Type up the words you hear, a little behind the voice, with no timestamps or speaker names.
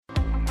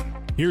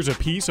Here's a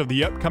piece of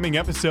the upcoming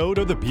episode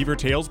of the Beaver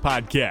Tales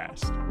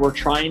podcast. We're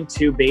trying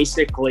to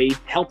basically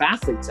help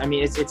athletes. I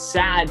mean, it's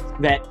sad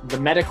that the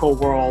medical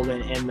world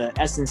and the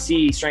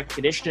S&C strength and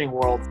conditioning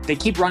world, they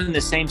keep running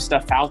the same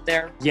stuff out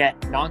there,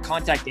 yet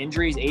non-contact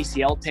injuries,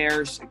 ACL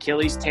tears,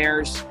 Achilles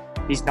tears,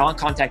 these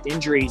non-contact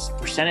injuries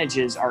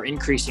percentages are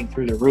increasing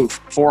through the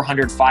roof,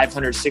 400,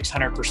 500,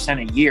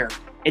 600% a year.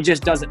 It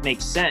just doesn't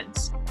make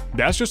sense.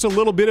 That's just a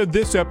little bit of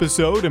this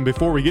episode, and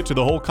before we get to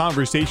the whole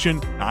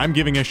conversation, I'm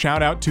giving a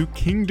shout out to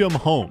Kingdom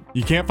Home.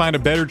 You can't find a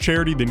better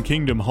charity than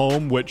Kingdom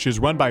Home, which is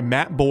run by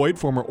Matt Boyd,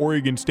 former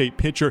Oregon State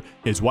pitcher.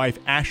 His wife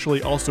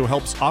Ashley also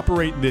helps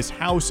operate this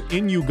house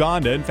in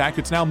Uganda. In fact,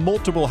 it's now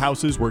multiple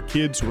houses where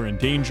kids who are in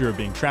danger of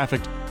being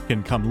trafficked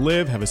can come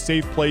live, have a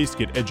safe place,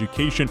 get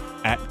education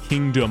at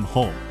Kingdom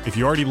Home. If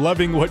you're already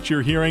loving what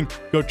you're hearing,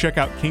 go check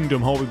out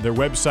Kingdom Home, their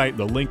website.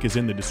 The link is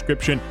in the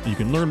description. You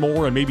can learn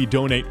more and maybe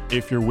donate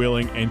if you're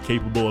willing and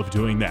capable of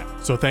doing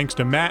that. So thanks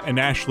to Matt and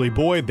Ashley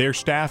Boyd, their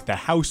staff, the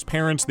house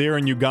parents there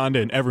in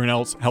Uganda, and everyone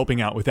else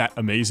helping out with that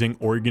amazing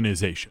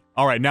organization.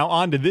 All right, now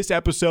on to this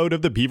episode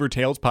of the Beaver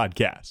Tales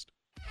podcast.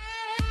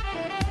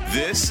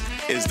 This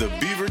is the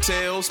Beaver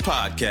Tales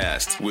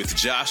podcast with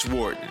Josh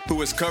Wharton, who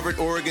has covered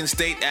Oregon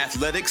State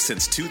athletics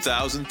since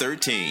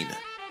 2013.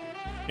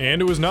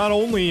 And it was not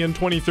only in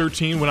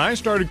 2013 when I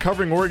started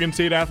covering Oregon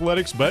State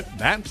athletics, but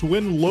that's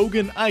when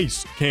Logan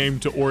Ice came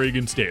to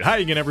Oregon State. Hi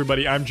again,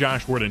 everybody. I'm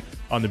Josh Wharton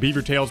on the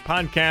Beaver Tales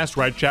podcast,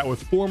 where I chat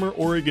with former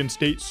Oregon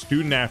State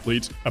student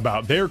athletes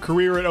about their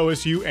career at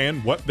OSU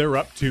and what they're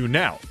up to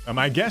now.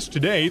 My guest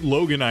today,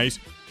 Logan Ice,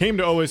 came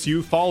to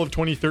OSU fall of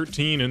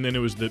 2013, and then it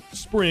was the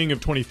spring of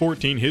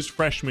 2014, his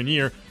freshman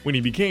year, when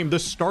he became the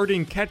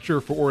starting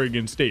catcher for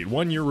Oregon State.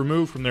 1 year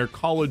removed from their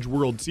College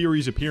World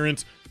Series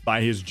appearance.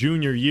 By his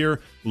junior year,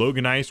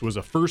 Logan Ice was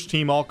a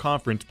first-team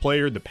all-conference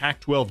player, the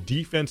Pac-12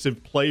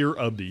 Defensive Player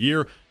of the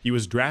Year. He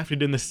was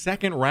drafted in the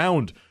second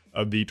round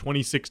of the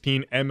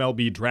 2016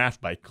 MLB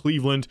draft by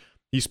Cleveland.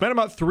 He spent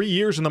about 3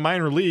 years in the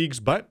minor leagues,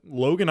 but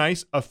Logan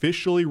Ice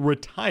officially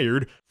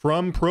retired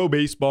from pro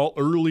baseball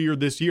earlier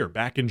this year,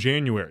 back in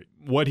January.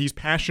 What he's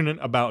passionate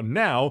about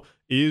now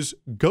is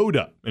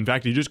GOATA. In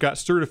fact, he just got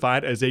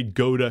certified as a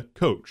GOATA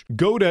coach.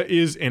 GOATA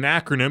is an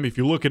acronym. If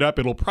you look it up,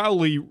 it'll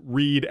probably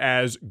read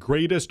as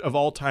Greatest of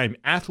All Time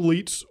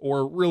Athletes,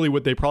 or really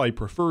what they probably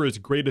prefer is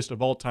Greatest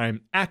of All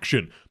Time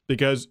Action,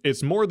 because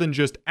it's more than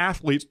just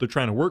athletes they're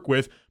trying to work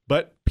with,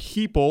 but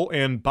people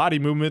and body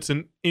movements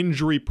and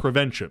injury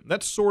prevention.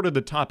 That's sort of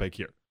the topic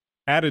here.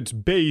 At its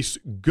base,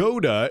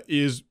 GOATA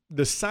is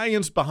the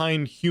science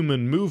behind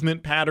human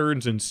movement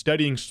patterns and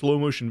studying slow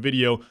motion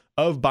video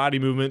of body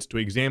movements to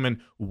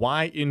examine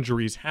why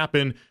injuries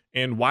happen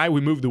and why we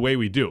move the way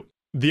we do.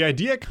 The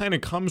idea kind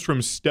of comes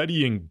from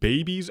studying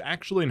babies,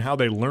 actually, and how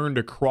they learn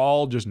to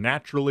crawl just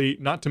naturally,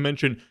 not to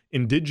mention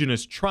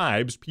indigenous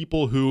tribes,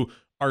 people who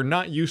are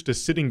not used to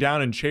sitting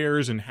down in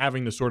chairs and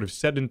having the sort of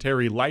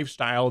sedentary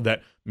lifestyle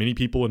that many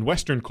people in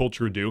Western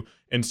culture do,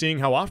 and seeing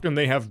how often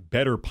they have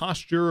better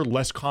posture,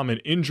 less common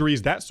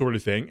injuries, that sort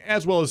of thing,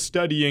 as well as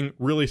studying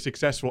really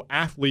successful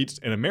athletes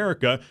in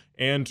America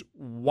and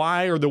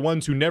why are the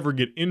ones who never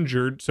get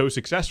injured so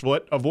successful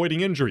at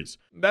avoiding injuries.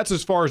 That's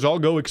as far as I'll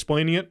go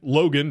explaining it.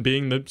 Logan,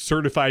 being the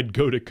certified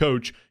GOATA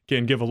coach,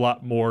 can give a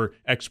lot more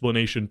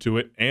explanation to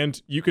it,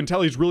 and you can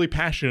tell he's really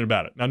passionate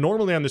about it. Now,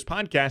 normally on this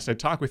podcast, I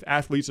talk with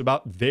athletes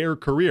about their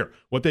career,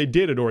 what they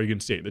did at Oregon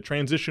State, the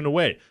transition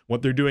away,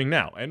 what they're doing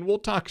now, and we'll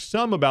talk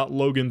some about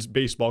Logan's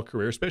baseball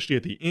career, especially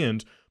at the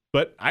end,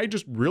 but I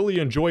just really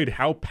enjoyed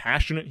how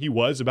passionate he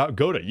was about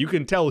GOATA. You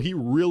can tell he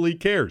really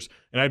cares,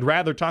 and I'd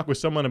rather talk with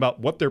someone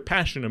about what they're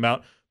passionate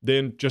about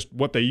than just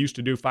what they used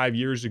to do 5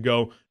 years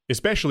ago,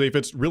 especially if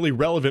it's really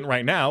relevant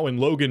right now. And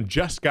Logan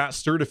just got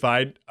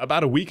certified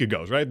about a week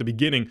ago, right at the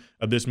beginning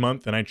of this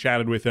month, and I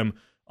chatted with him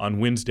on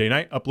Wednesday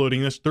night,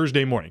 uploading this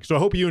Thursday morning. So I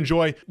hope you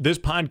enjoy this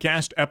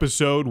podcast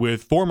episode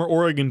with former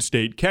Oregon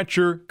State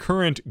catcher,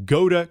 current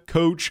GOATA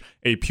coach,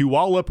 a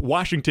Puyallup,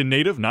 Washington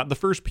native, not the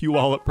first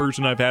Puyallup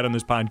person I've had on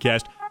this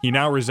podcast. He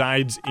now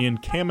resides in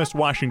Camas,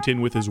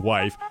 Washington with his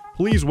wife.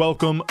 Please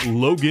welcome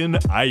Logan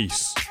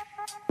Ice.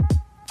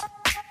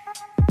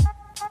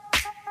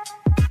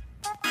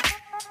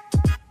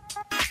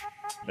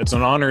 It's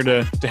an honor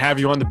to have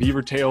you on the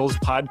Beaver Tales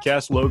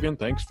podcast, Logan.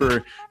 Thanks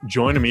for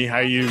joining me. How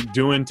you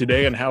doing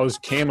today, and how is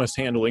Camas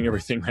handling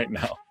everything right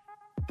now?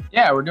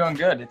 Yeah, we're doing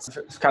good. It's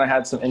kind of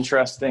had some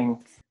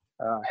interesting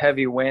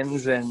heavy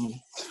winds, and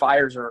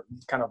fires are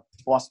kind of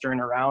blustering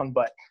around.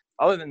 But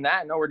other than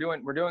that, no, we're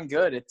doing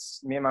good.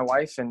 It's me and my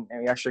wife, and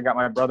we actually got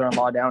my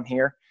brother-in-law down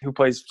here who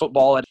plays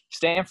football at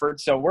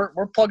Stanford. So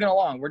we're plugging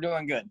along. We're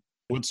doing good.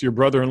 What's your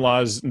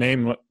brother-in-law's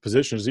name? What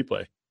position does he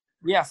play?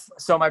 Yeah,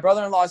 so my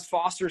brother-in-law is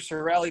Foster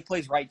Sorrell. He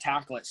plays right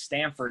tackle at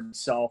Stanford.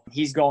 So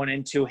he's going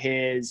into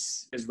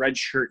his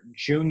redshirt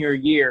junior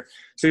year.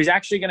 So he's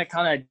actually going to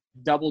kind of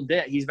double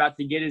dip. He's about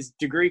to get his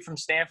degree from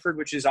Stanford,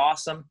 which is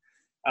awesome.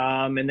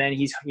 And then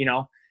he's,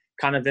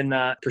 kind of in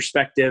the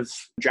prospective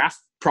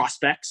draft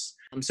prospects.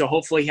 So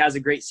hopefully he has a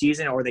great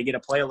season, or they get to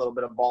play a little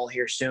bit of ball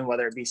here soon,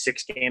 whether it be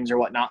 6 games or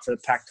whatnot for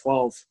the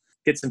Pac-12.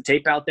 get some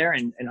tape out there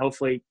and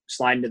hopefully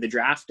slide into the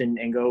draft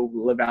and go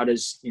live out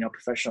his,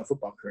 professional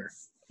football career.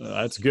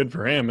 That's good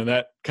for him. And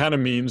that kind of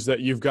means that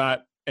you've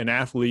got an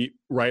athlete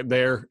right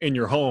there in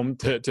your home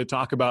to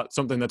talk about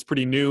something that's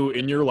pretty new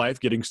in your life,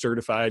 getting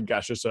certified,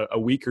 just a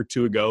week or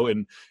two ago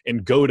in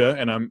GOATA.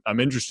 And I'm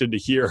interested to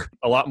hear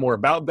a lot more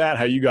about that,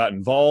 how you got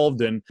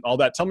involved and all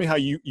that. Tell me how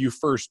you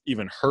first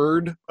even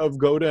heard of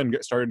GOATA and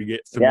started to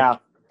get familiar.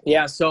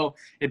 Yeah. So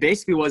it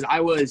basically was, I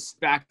was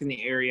back in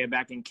the area,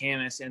 back in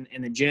Camas and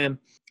in the gym.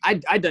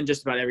 I'd done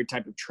just about every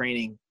type of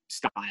training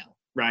style,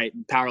 right?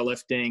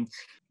 Powerlifting,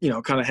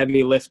 kind of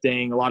heavy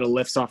lifting, a lot of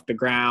lifts off the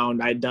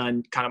ground. I'd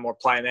done kind of more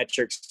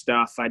plyometric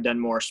stuff. I'd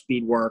done more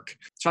speed work.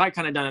 So I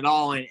kind of done it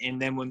all.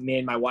 And then when me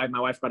and my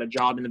wife got a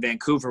job in the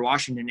Vancouver,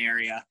 Washington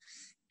area.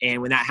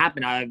 And when that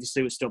happened, I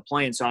obviously was still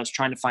playing. So I was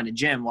trying to find a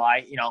gym. Well,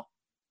 I,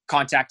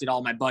 contacted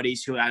all my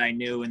buddies who I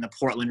knew in the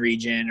Portland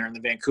region or in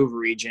the Vancouver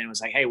region. It was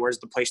like, hey, where's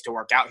the place to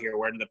work out here?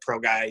 Where do the pro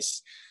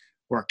guys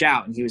work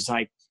out? And he was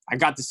like, I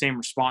got the same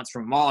response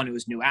from them all, and it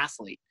was New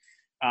Athlete,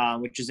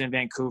 which is in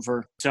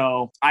Vancouver.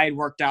 So I had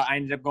worked out. I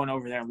ended up going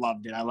over there,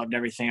 loved it. I loved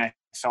everything. I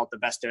felt the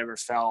best I ever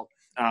felt.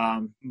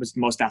 Was the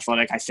most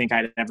athletic I think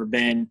I'd ever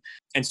been.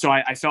 And so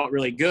I felt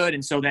really good.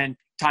 And so then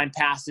time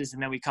passes,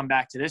 and then we come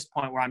back to this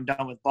point where I'm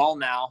done with ball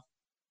now.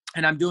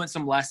 And I'm doing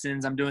some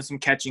lessons. I'm doing some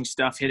catching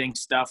stuff, hitting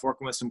stuff,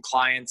 working with some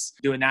clients,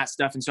 doing that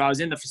stuff. And so I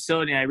was in the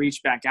facility, and I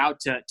reached back out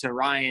to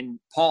Ryan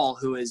Paul,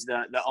 who is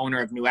the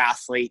owner of New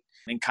Athlete,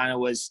 and kind of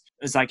was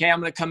like, hey, I'm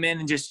going to come in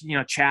and just,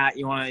 chat.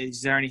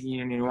 Is there anything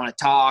you want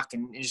to talk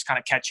and just kind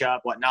of catch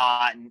up,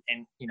 whatnot? And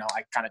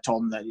I kind of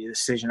told him the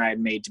decision I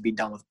had made to be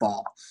done with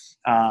ball.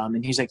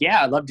 And he's like,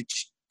 yeah, I'd love to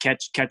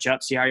catch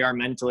up, see how you are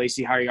mentally,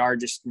 see how you are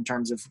just in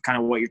terms of kind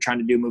of what you're trying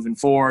to do moving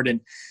forward.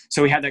 And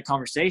so we had that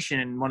conversation,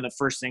 and one of the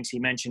first things he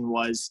mentioned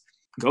was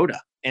GOATA,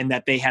 and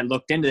that they had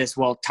looked into this.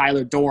 Well,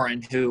 Tyler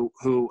Doran, who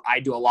I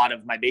do a lot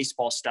of my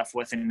baseball stuff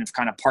with and have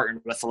kind of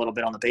partnered with a little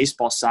bit on the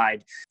baseball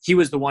side, he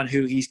was the one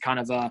who he's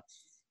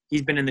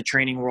been in the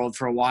training world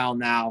for a while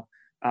now,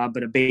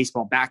 but a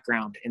baseball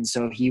background. And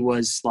so he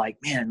was like,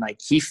 man, like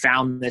he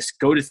found this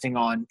GOATA thing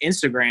on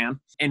Instagram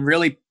and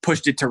really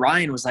pushed it to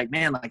Ryan, was like,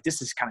 man, like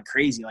this is kind of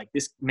crazy. Like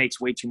this makes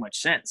way too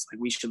much sense.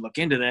 Like we should look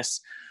into this.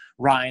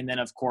 Ryan then,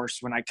 of course,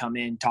 when I come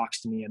in,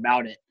 talks to me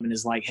about it and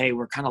is like, hey,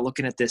 we're kind of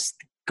looking at this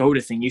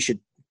GOATA thing. You should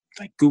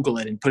like Google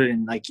it and put it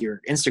in like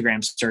your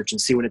Instagram search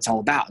and see what it's all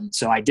about. And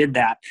so I did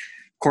that.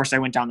 Of course, I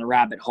went down the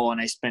rabbit hole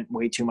and I spent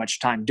way too much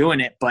time doing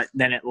it, but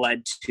then it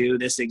led to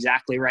this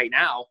exactly right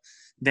now.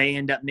 They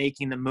end up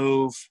making the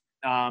move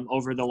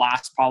over the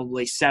last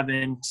probably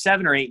 7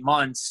 or 8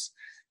 months.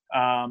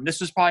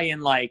 This was probably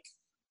in I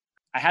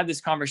had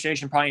this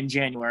conversation probably in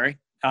January.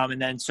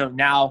 And then so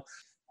now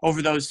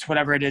over those,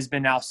 whatever it has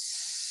been now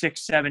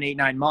 6, 7, 8,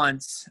 9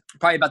 months,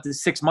 probably about the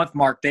 6-month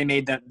mark, they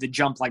made the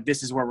jump. Like,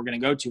 this is where we're going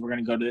to go to. We're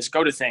going to go to this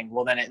GOATA thing.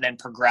 Well, then it then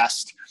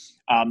progressed.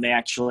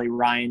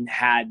 Ryan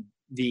had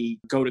the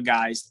GOATA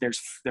guys.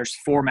 There's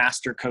 4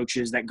 master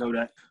coaches that go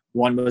to.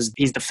 One was,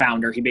 he's the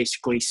founder. He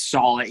basically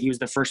saw it. He was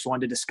the first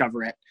one to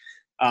discover it,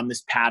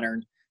 this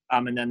pattern.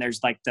 And then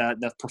there's like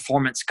the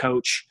performance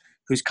coach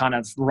who's kind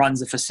of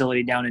runs a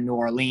facility down in New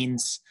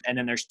Orleans. And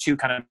then there's 2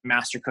 kind of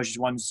master coaches.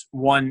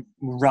 One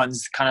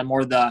runs kind of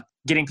more the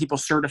getting people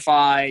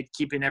certified,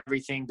 keeping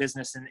everything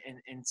business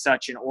in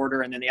such an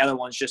order. And then the other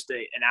one's just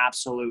an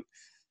absolute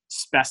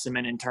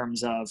specimen in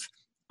terms of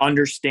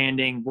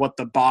understanding what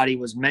the body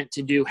was meant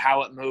to do,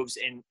 how it moves,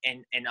 and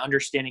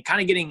understanding,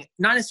 kind of getting,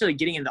 not necessarily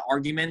getting into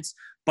arguments,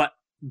 but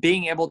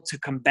being able to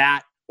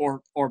combat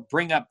or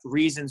bring up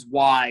reasons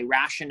why,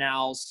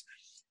 rationales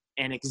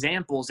and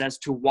examples as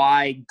to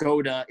why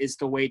GOATA is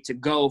the way to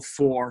go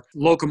for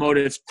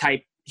locomotive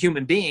type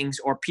human beings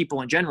or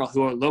people in general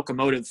who are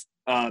locomotive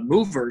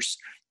movers,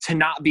 to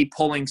not be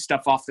pulling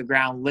stuff off the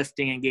ground,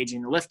 lifting,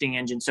 engaging the lifting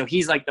engine. So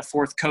he's like the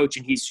 4th coach,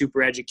 and he's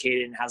super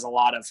educated and has a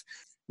lot of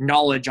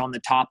knowledge on the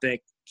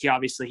topic. He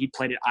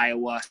played at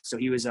Iowa, so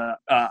he was a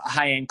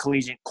high-end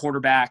collegiate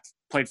quarterback,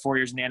 played 4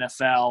 years in the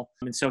NFL.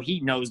 And so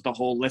he knows the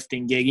whole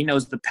lifting gig. He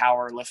knows the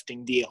power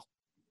lifting deal,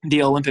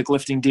 the Olympic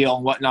lifting deal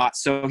and whatnot.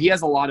 So he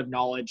has a lot of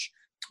knowledge.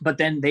 But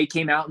then they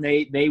came out and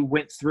they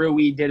went through,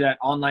 we did an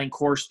online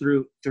course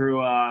through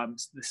a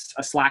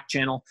Slack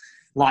channel.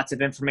 Lots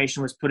of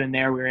information was put in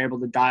there. We were able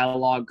to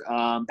dialogue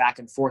back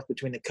and forth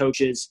between the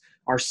coaches,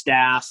 our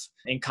staff,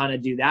 and kind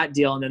of do that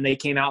deal. And then they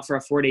came out for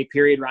a 4-day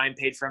period. Ryan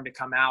paid for him to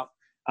come out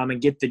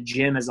and get the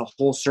gym as a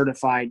whole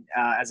certified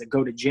as a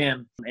GOATA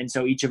gym. And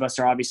so each of us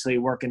are obviously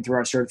working through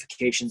our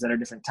certifications at our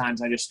different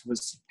times. I just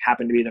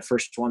happened to be the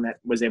first one that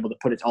was able to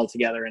put it all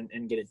together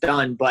and get it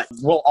done. But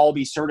we'll all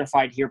be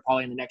certified here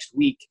probably in the next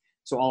week.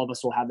 So all of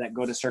us will have that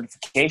GOATA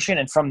certification.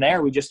 And from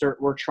there,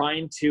 we're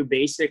trying to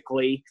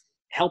basically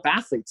help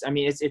athletes. I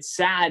mean, it's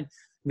sad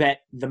that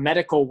the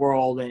medical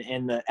world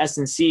and the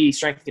S&C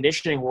strength and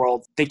conditioning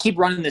world, they keep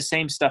running the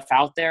same stuff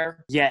out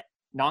there, yet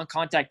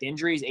non-contact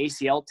injuries,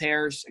 ACL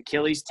tears,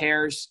 Achilles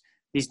tears,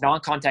 these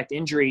non-contact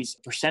injuries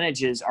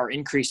percentages are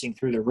increasing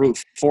through the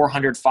roof,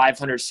 400,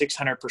 500,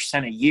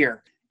 600% a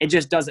year. it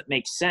just doesn't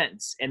make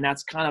sense. And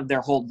that's kind of their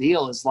whole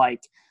deal, is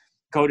like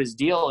GOATA's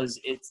deal is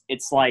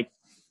it's like,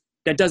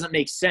 that doesn't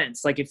make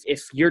sense. Like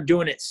if you're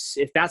doing it,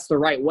 if that's the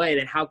right way,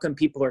 then how come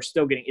people are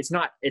still getting, it's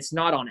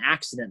not on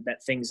accident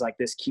that things like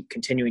this keep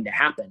continuing to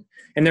happen.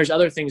 And there's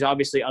other things,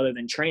 obviously, other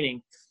than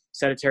training.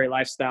 Sedentary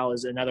lifestyle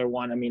is another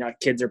one. I mean, our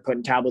kids are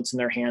putting tablets in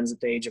their hands at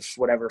the age of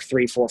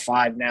 3, 4,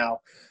 5 now.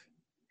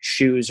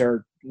 Shoes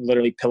are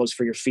literally pillows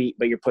for your feet,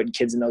 but you're putting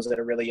kids in those at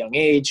a really young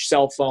age,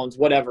 cell phones,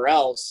 whatever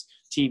else,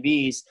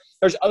 TVs.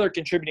 There's other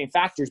contributing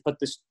factors, but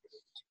this,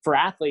 for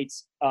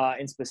athletes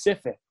in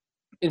specific,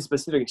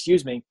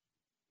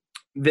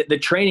 the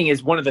training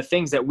is one of the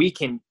things that we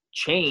can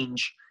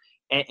change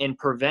and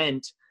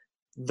prevent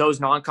those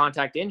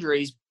non-contact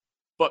injuries,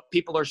 but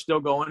people are still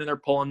going and they're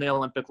pulling the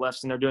Olympic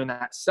lifts and they're doing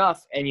that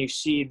stuff. And you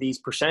see these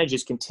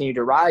percentages continue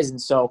to rise. And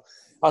so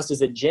us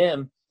as a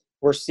gym,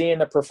 we're seeing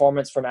the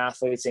performance from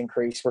athletes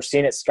increase. We're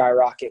seeing it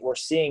skyrocket. We're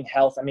seeing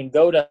health. I mean,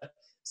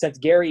 since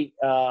Gary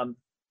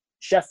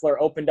Scheffler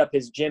opened up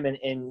his gym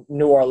in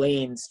New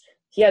Orleans,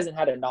 he hasn't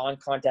had a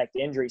non-contact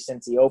injury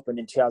since he opened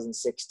in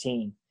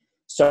 2016.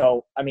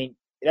 So, I mean,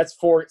 that's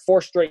four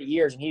straight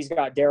years, and he's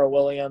got Darrell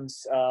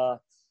Williams,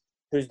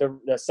 who's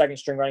the second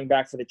string running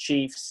back for the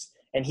Chiefs,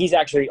 and he's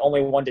actually the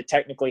only one to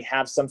technically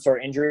have some sort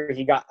of injury.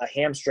 He got a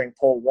hamstring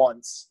pull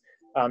once,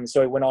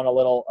 so he went on a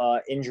little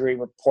injury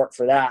report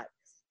for that.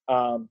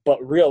 But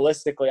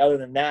realistically, other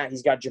than that,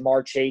 he's got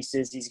Jamar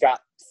Chases. He's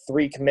got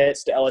 3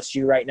 commits to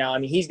LSU right now. I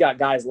mean, he's got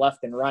guys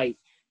left and right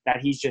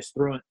that he's just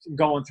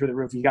going through the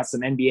roof. He's got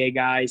some NBA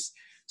guys.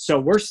 So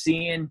we're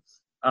seeing,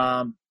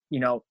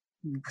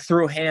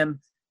 through him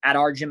at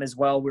our gym as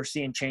well, we're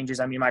seeing changes.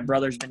 I mean, my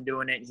brother's been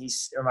doing it,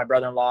 my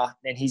brother-in-law,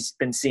 and he's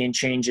been seeing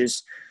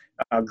changes,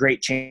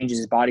 great changes.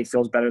 His body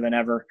feels better than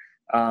ever.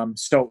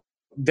 So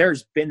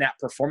there's been that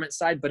performance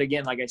side. But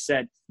again, like I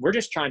said, we're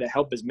just trying to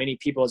help as many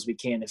people as we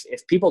can.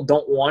 If people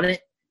don't want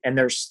it and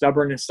they're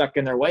stubborn and stuck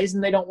in their ways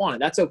and they don't want it,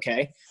 that's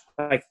okay.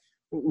 Like,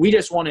 we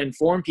just want to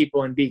inform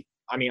people and be,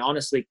 I mean,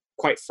 honestly,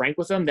 quite frank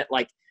with them that,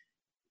 like,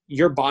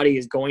 your body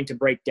is going to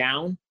break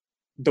down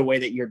the way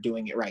that you're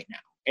doing it right now.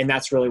 And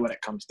that's really what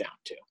it comes down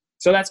to.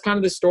 So that's kind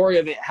of the story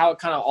of it, how it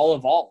kind of all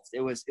evolved.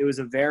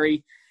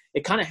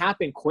 It kind of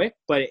happened quick,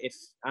 but it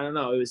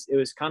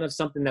was kind of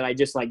something that I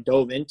just like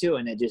dove into,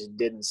 and it just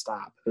didn't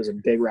stop. It was a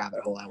big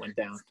rabbit hole I went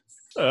down.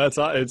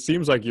 It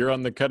seems like you're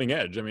on the cutting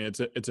edge. I mean,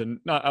 it's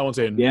not, I won't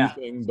say a new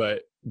thing,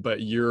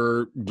 but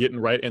you're getting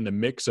right in the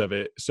mix of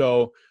it.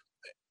 So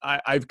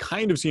I've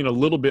kind of seen a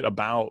little bit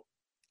about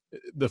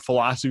the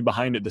philosophy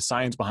behind it, the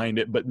science behind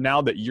it, but now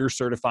that you're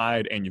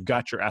certified and you've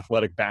got your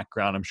athletic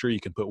background, I'm sure you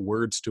can put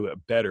words to it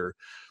better.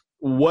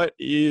 What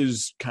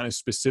is kind of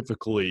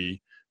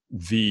specifically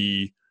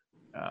the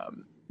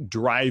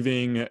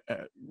driving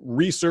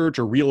research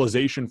or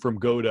realization from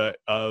GOATA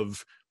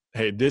of,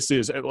 hey, this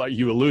is, like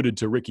you alluded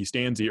to Ricky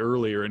Stanzi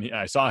earlier, and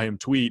I saw him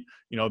tweet,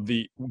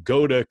 the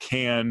GOATA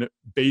can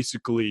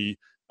basically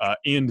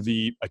end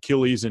the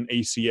Achilles and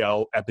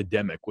ACL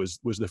epidemic was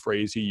the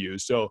phrase he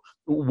used. So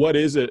what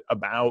is it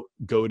about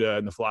GOATA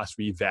and the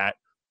philosophy that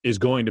is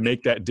going to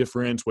make that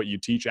difference? What you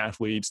teach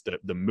athletes,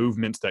 the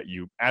movements that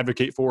you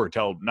advocate for or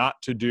tell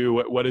not to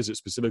do? What is it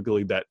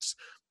specifically that's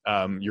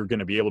you're going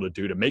to be able to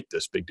do to make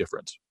this big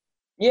difference?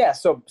 Yeah.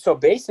 So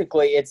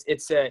basically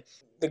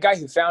the guy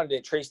who founded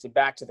it traced it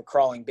back to the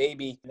crawling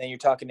baby, and then you're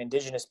talking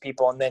indigenous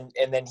people. And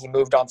then he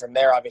moved on from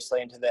there,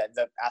 obviously, into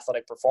the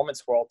athletic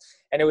performance world.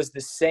 And it was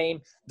the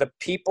same. The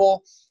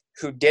people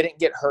who didn't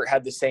get hurt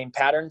had the same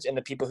patterns, and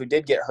the people who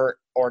did get hurt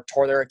or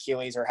tore their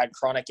Achilles or had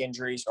chronic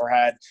injuries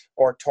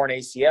or torn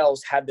ACLs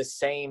had the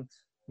same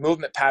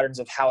movement patterns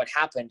of how it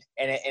happened.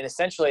 And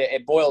essentially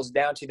it boils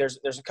down to, there's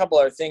a couple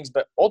other things,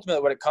 but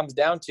ultimately what it comes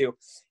down to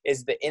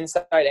is the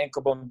inside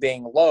ankle bone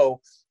being low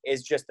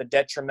is just the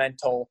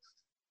detrimental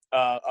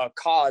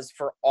cause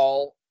for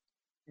all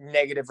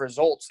negative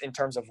results in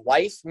terms of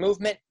life,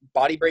 movement,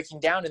 body breaking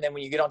down. And then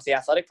when you get onto the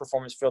athletic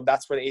performance field,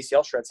 that's where the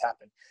ACL shreds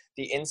happen.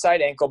 The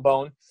inside ankle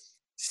bone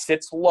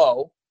sits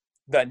low.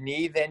 The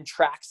knee then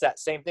tracks that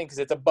same thing because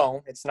it's a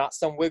bone. It's not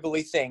some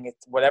wiggly thing.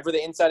 It's whatever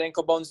the inside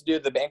ankle bones do.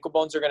 The ankle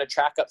bones are going to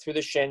track up through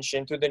the shin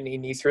through the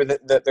knee through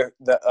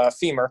the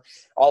femur,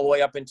 all the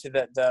way up into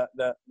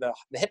the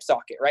hip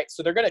socket, right?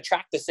 So they're going to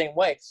track the same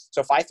way.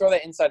 So if I throw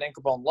that inside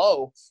ankle bone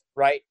low,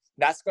 right,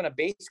 that's going to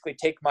basically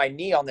take my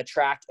knee on the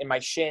track and my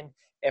shin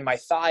and my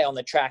thigh on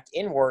the track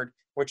inward,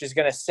 which is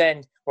going to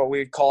send what we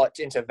would call it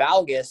into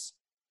valgus,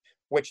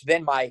 which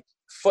then my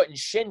foot and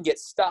shin get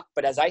stuck.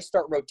 But as I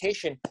start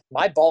rotation,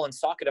 my ball and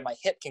socket of my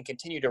hip can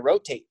continue to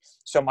rotate.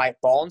 So my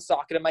ball and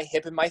socket of my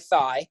hip and my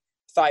thigh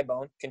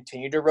bone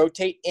continue to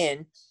rotate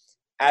in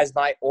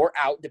or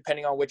out,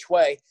 depending on which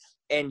way.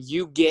 And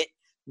you get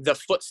the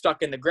foot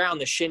stuck in the ground,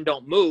 the shin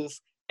don't move.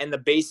 And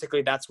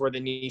basically that's where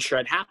the knee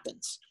shred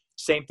happens.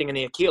 Same thing in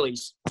the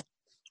Achilles.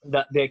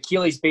 The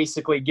Achilles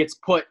basically gets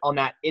put on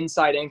that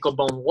inside ankle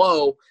bone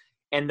low,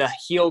 and the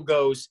heel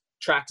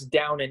tracks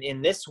down and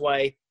in this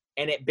way.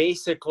 And it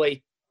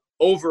basically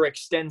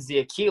overextends the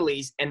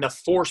Achilles, and the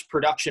force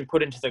production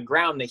put into the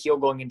ground, the heel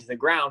going into the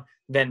ground,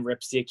 then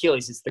rips the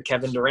Achilles. It's the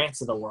Kevin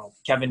Durant's of the world.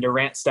 Kevin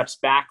Durant steps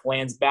back,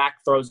 lands back,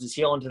 throws his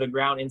heel into the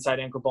ground, inside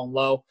ankle bone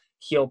low,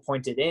 heel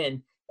pointed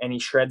in, and he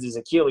shreds his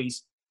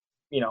Achilles,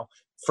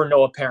 for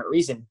no apparent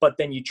reason. But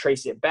then you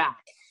trace it back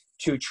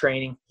to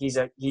training. He's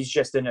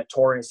just a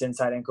notorious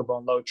inside ankle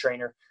bone low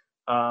trainer.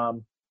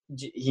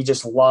 He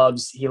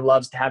loves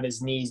to have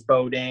his knees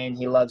bowed in.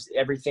 He loves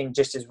everything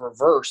just as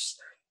reverse.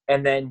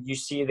 And then you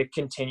see the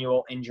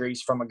continual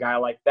injuries from a guy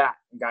like that.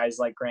 Guys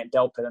like Grant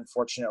Delpit,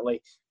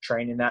 unfortunately,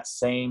 training that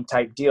same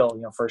type deal,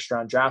 first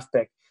round draft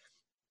pick.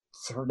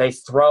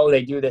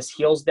 They do this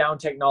heels down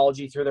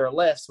technology through their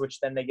lifts, which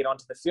then they get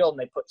onto the field and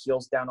they put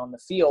heels down on the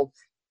field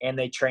and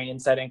they train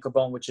inside ankle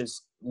bone, which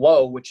is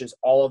low, which is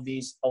all of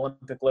these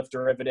Olympic lift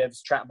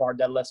derivatives, trap bar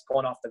deadlifts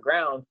pulling off the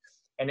ground.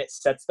 And it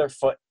sets their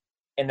foot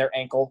and their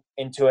ankle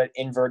into an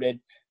inverted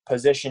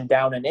position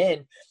down and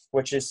in,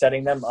 which is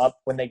setting them up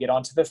when they get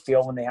onto the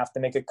field, when they have to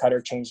make a cut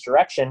or change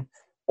direction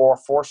or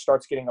force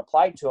starts getting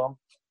applied to them.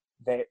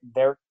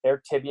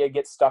 Their tibia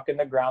gets stuck in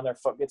the ground, their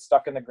foot gets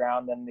stuck in the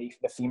ground, then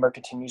the femur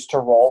continues to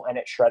roll and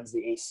it shreds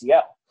the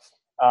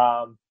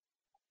ACL.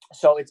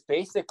 So it's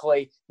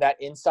basically that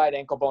inside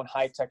ankle bone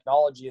high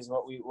technology is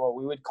what we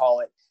would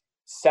call it,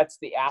 sets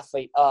the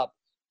athlete up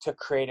to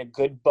create a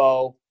good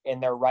bow in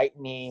their right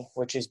knee,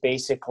 which is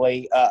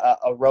basically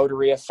a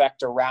rotary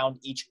effect around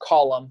each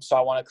column. So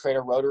I want to create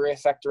a rotary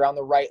effect around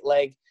the right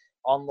leg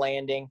on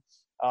landing.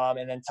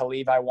 And then to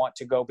leave, I want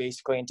to go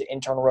basically into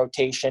internal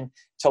rotation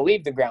to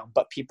leave the ground.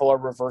 But people are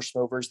reverse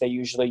movers.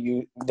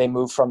 They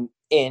move from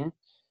in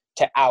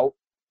to out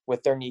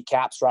with their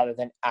kneecaps rather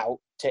than out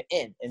to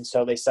in. And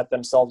so they set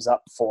themselves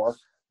up for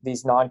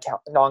these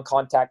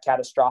non-contact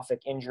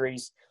catastrophic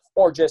injuries,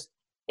 or just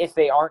if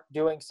they aren't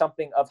doing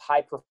something of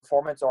high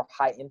performance or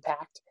high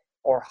impact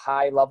or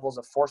high levels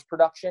of force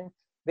production,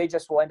 they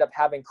just will end up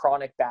having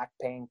chronic back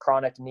pain,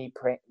 chronic knee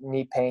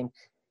pain,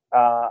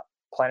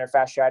 plantar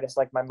fasciitis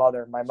like my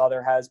mother. My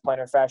mother has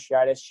plantar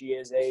fasciitis. She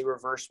is a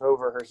reverse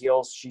mover. Her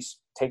heels, she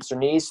takes her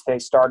knees, they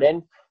start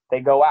in,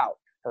 they go out.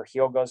 Her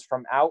heel goes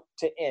from out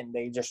to in.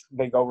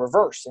 They go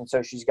reverse. And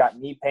so she's got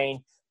knee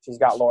pain. She's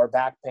got lower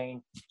back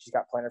pain. She's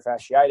got plantar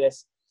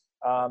fasciitis.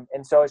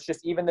 And so it's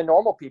just even the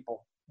normal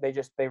people, they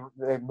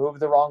move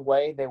the wrong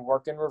way. They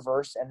work in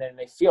reverse and then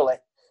they feel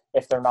it.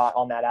 If they're not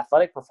on that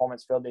athletic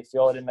performance field, they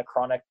feel it in the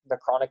chronic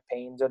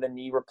pains or the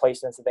knee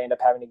replacements that they end up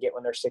having to get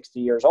when they're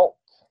 60 years old.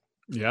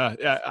 Yeah.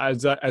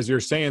 As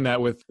you're saying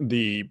that, with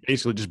the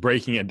basically just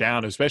breaking it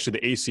down, especially the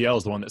ACL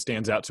is the one that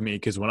stands out to me,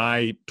 because when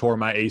I tore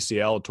my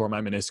ACL, tore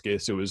my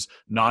meniscus, it was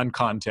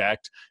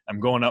non-contact. I'm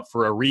going up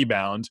for a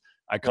rebound.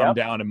 I come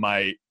down and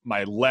my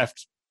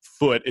left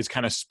foot is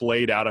kind of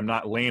splayed out. I'm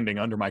not landing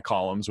under my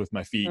columns with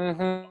my feet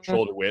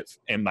shoulder width,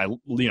 and my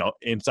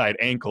inside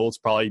ankle is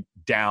probably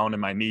down,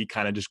 and my knee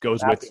kind of just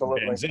goes with it and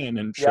bends in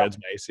and shreds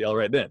my ACL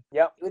right then.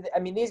 Yep. I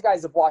mean, these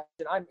guys have watched,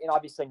 and I'm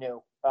obviously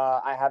new.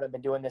 I haven't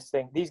been doing this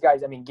thing. These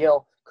guys, I mean,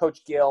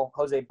 Coach Gill,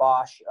 Jose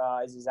Bosch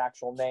is his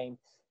actual name,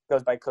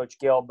 goes by Coach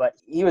Gill, but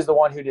he was the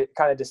one who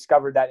kind of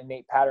discovered that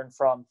innate pattern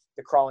from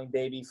the crawling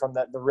baby, from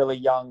the really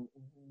young,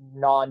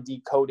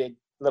 non-decoded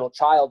little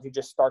child who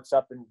just starts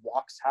up and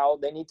walks how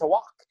they need to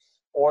walk,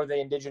 or the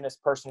indigenous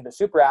person, the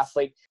super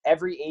athlete.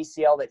 Every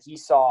ACL that he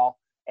saw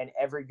and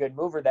every good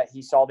mover that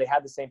he saw, they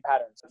had the same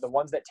patterns. The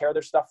ones that tear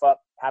their stuff up,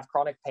 have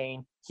chronic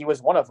pain, he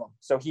was one of them.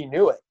 So he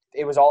knew it.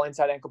 It was all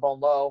inside ankle bone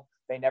low.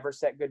 They never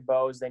set good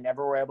bows. They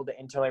never were able to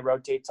internally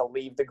rotate to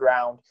leave the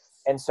ground.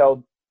 And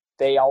so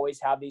they always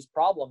have these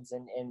problems.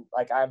 And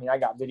I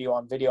got video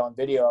on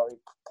video.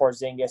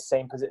 Porzingis,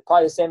 same position,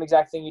 probably the same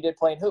exact thing you did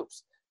playing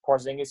hoops.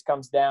 Porzingis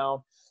comes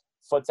down,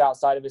 foot's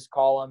outside of his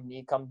column,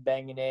 knee comes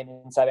banging in,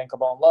 inside ankle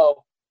bone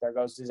low. There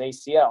goes his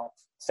ACL.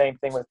 Same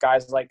thing with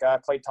guys like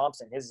Klay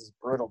Thompson. His is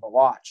brutal to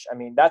watch. I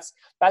mean, that's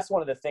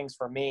one of the things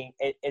for me.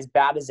 As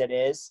bad as it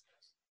is,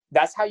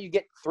 that's how you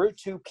get through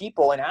to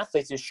people and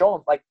athletes, is show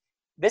them, like,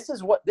 this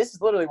is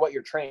literally what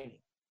you're training.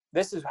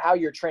 This is how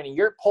you're training.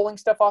 You're pulling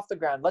stuff off the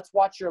ground. Let's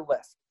watch your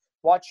lift.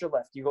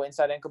 You go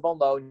inside ankle bone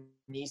low,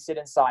 knees sit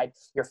inside,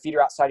 your feet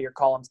are outside of your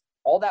columns.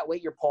 All that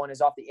weight you're pulling is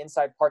off the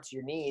inside parts of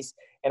your knees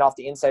and off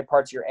the inside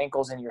parts of your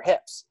ankles and your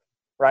hips,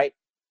 right?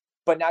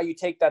 But now you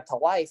take that to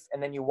life,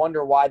 and then you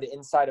wonder why the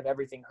inside of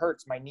everything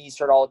hurts. My knees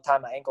hurt all the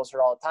time. My ankles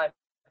hurt all the time.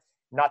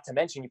 Not to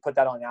mention, you put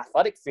that on an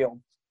athletic field,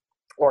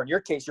 or in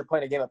your case, you're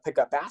playing a game of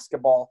pickup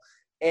basketball,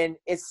 and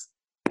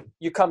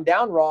you come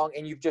down wrong,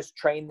 and you've just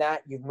trained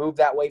that. You've moved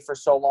that way for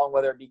so long,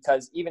 whether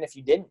because even if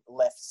you didn't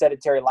lift,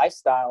 sedentary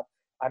lifestyle,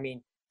 I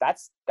mean,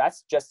 that's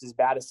just as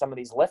bad as some of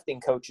these lifting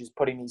coaches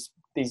putting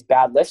these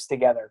bad lifts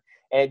together.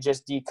 And it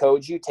just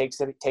decodes you, takes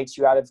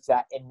you out of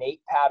that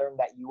innate pattern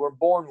that you were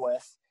born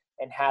with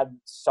and had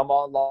some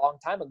a long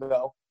time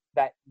ago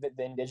that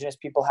the indigenous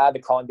people had, the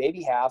crawling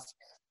baby have.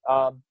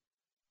 And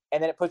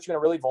then it puts you in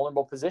a really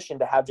vulnerable position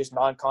to have just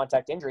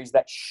non-contact injuries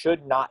that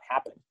should not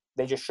happen.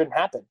 They just shouldn't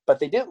happen, but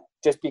they do,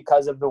 just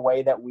because of the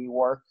way that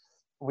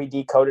we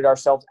decoded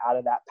ourselves out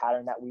of that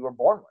pattern that we were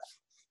born with.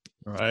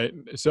 All right.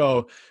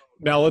 So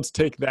now let's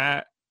take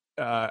that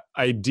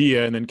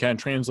idea and then kind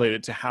of translate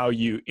it to how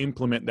you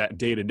implement that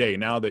day to day.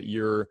 Now that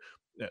you're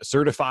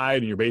certified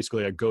and you're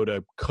basically a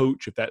go-to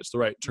coach, if that's the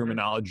right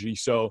terminology.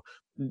 So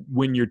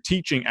when you're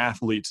teaching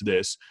athletes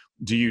this,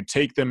 do you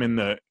take them in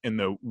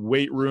the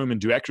weight room and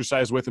do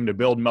exercise with them to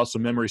build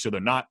muscle memory so they're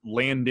not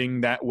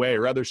landing that way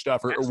or other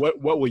stuff? Or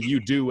what will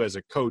you do as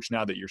a coach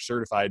now that you're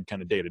certified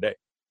kind of day to day?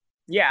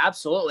 Yeah,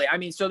 absolutely. I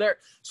mean,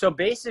 so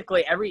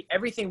basically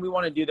everything we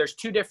want to do, there's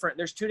two different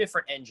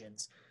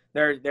engines.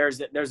 There's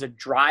a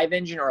drive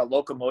engine or a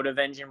locomotive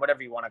engine,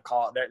 whatever you want to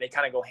call it. They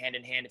kind of go hand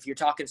in hand. If you're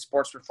talking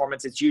sports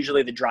performance, it's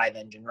usually the drive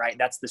engine, right?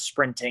 That's the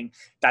sprinting.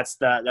 That's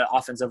the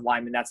offensive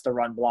lineman. That's the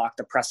run block,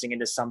 the pressing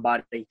into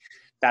somebody.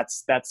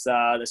 That's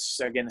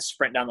the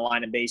sprint down the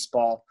line in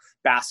baseball,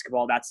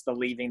 basketball. That's the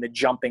leaving, the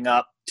jumping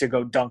up to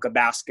go dunk a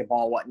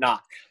basketball,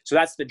 whatnot. So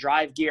that's the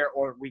drive gear,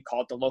 or we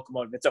call it the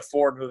locomotive. It's a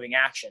forward moving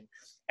action.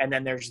 And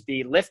then there's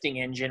the lifting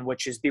engine,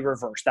 which is the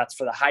reverse. That's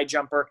for the high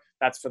jumper.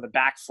 That's for the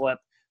backflip.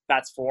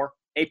 That's for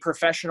a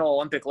professional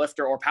Olympic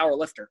lifter or power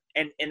lifter.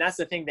 And that's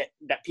the thing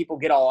that people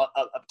get all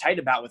uptight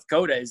about with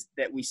GOATA, is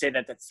that we say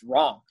that that's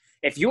wrong.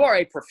 If you are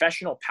a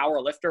professional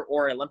power lifter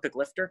or Olympic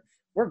lifter,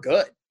 we're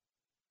good.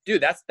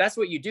 Dude, that's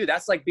what you do.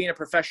 That's like being a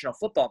professional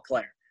football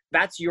player.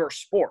 That's your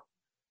sport.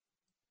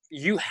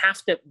 You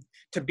have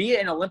to be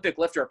an Olympic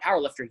lifter or power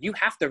lifter, you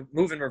have to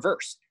move in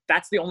reverse.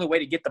 That's the only way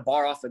to get the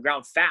bar off the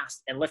ground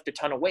fast and lift a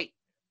ton of weight.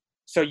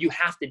 So you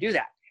have to do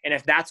that. And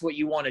if that's what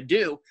you want to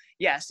do,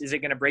 yes, is it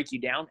going to break you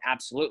down?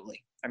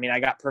 Absolutely. I mean, I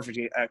got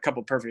a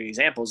couple perfect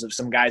examples of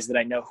some guys that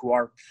I know who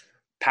are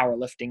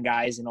powerlifting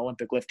guys and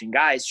Olympic lifting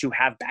guys who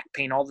have back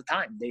pain all the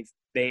time.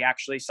 They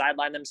actually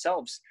sideline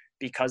themselves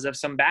because of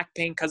some back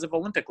pain because of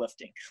Olympic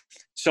lifting.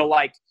 So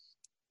like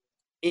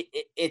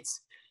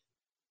it's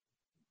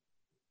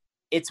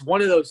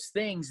one of those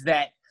things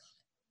that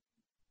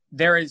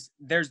there's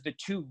the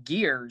two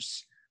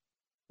gears.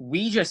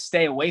 We just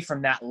stay away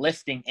from that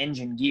lifting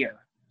engine gear.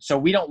 So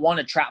we don't want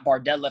to trap bar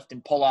deadlift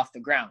and pull off the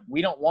ground.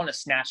 We don't want to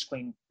snatch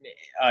clean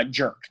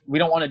jerk. We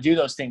don't want to do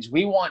those things.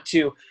 We want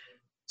to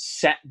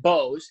set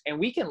bows, and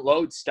we can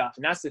load stuff.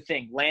 And that's the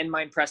thing.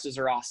 Landmine presses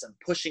are awesome.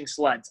 Pushing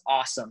sleds,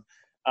 awesome.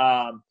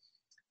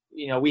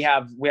 We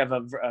have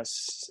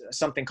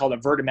something called a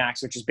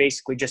Vertimax, which is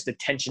basically just a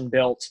tension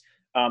built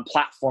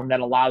platform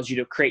that allows you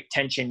to create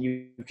tension.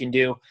 You can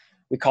do,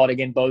 we call it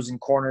again, bows and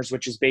corners,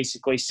 which is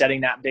basically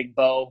setting that big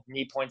bow,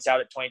 knee points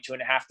out at 22.5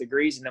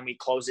 degrees, and then we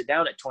close it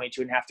down at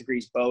 22.5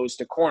 degrees, bows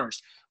to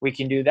corners. We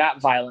can do that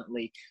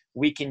violently.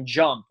 We can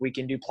jump. We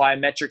can do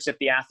plyometrics if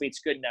the athlete's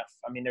good enough.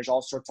 I mean, there's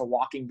all sorts of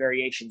walking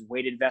variations,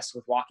 weighted vests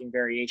with walking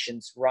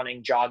variations,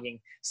 running, jogging,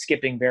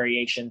 skipping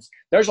variations.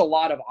 There's a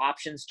lot of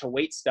options to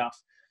weight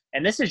stuff.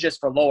 And this is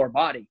just for lower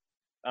body.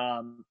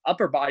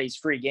 Upper body's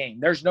free game.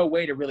 There's no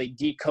way to really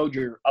decode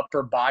your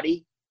upper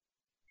body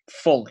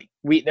fully.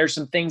 There's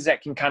some things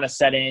that can kind of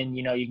set in,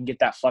 you can get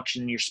that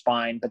flexion in your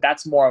spine, but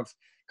that's more of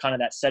kind of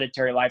that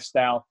sedentary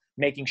lifestyle,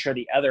 making sure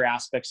the other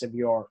aspects of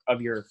your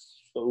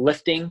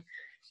lifting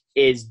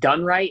is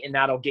done right, and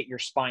that'll get your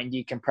spine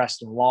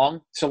decompressed and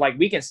long. So like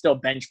we can still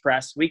bench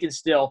press, we can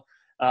still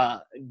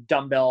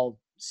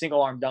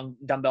single arm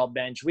dumbbell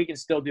bench, we can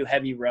still do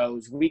heavy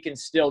rows, we can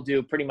still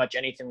do pretty much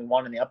anything we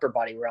want in the upper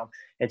body realm.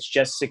 It's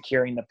just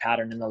securing the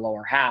pattern in the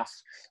lower half,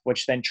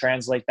 which then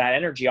translate that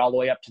energy all the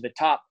way up to the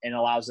top and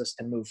allows us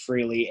to move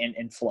freely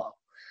and flow.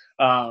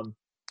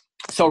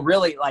 So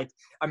really,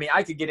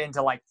 I could get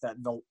into like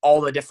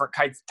all the different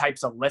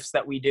types of lifts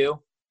that we do,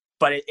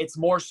 but it's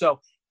more so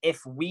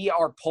if we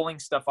are pulling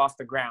stuff off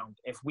the ground,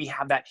 if we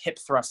have that hip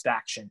thrust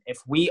action, if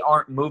we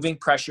aren't moving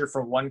pressure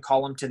from one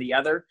column to the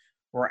other,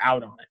 we're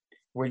out on it.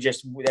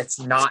 That's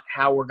not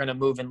how we're going to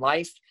move in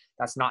life.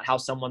 That's not how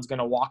someone's going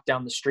to walk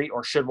down the street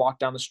or should walk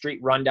down the street,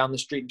 run down the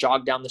street,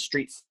 jog down the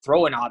street,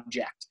 throw an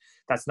object.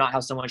 That's not how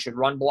someone should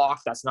run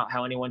block. That's not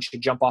how anyone should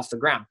jump off the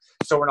ground.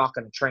 So we're not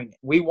going to train it.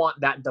 We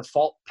want that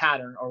default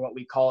pattern, or what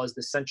we call as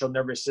the central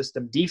nervous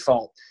system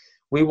default.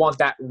 We want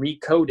that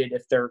recoded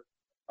if they're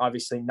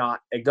obviously not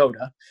a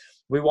GOATA.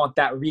 We want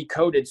that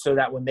recoded so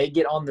that when they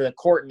get on the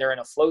court and they're in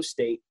a flow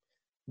state,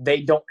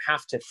 they don't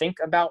have to think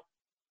about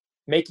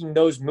making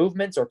those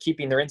movements or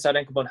keeping their inside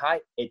ankle bone high.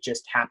 It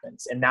just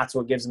happens. And that's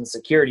what gives them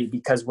security,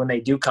 because when they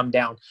do come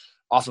down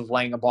off of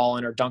laying a ball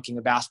in or dunking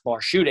a basketball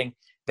or shooting,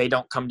 they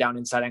don't come down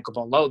inside ankle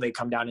bone low. They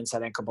come down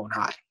inside ankle bone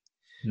high.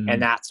 Mm-hmm.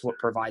 And that's what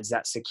provides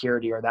that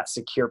security, or that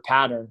secure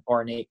pattern,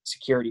 or innate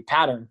security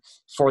pattern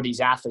for these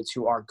athletes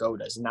who are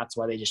GOATAs. And that's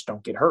why they just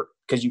don't get hurt,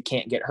 because you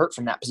can't get hurt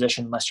from that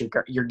position unless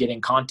you're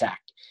getting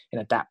contact.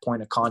 And at that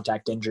point, a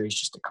contact injury is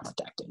just a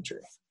contact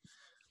injury.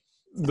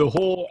 The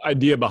whole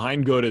idea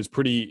behind GOATA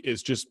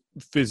is just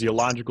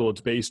physiological.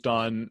 It's based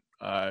on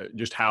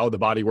just how the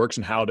body works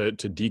and how to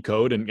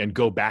decode and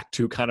go back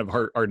to kind of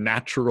our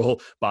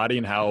natural body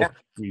and how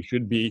we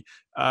should be.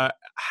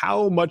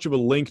 How much of a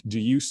link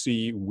do you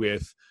see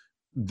with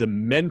the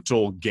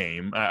mental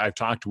game. I've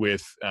talked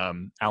with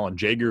Alan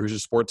Jaeger, who's a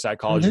sports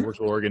psychologist, works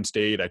at Oregon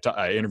State.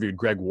 I interviewed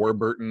Greg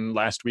Warburton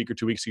last week or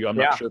 2 weeks ago. I'm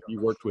not sure if you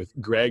worked with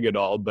Greg at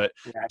all, but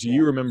do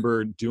you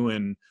remember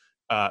doing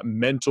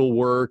mental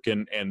work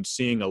and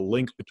seeing a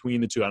link between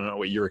the two? I don't know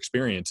what your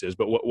experience is,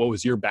 but what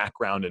was your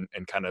background in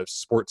kind of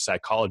sports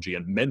psychology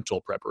and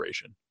mental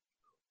preparation?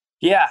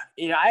 Yeah.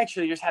 I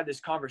actually just had this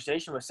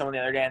conversation with someone the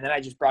other day, and then I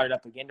just brought it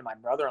up again to my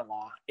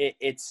brother-in-law.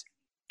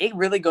 It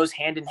really goes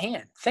hand in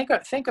hand. Think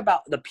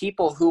about the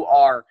people who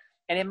are,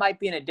 and it might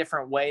be in a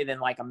different way than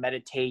like a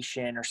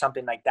meditation or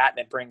something like that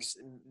brings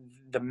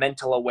the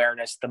mental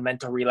awareness, the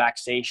mental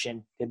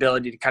relaxation, the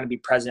ability to kind of be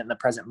present in the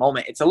present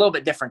moment. It's a little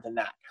bit different than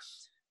that.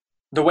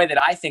 The way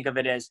that I think of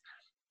it is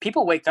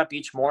people wake up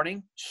each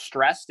morning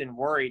stressed and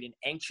worried and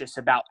anxious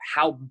about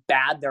how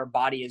bad their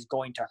body is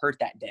going to hurt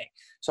that day.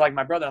 So like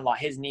my brother-in-law,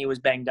 his knee was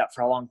banged up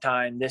for a long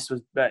time.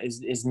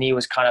 His knee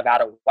was kind of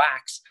out of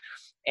wax.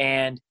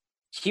 And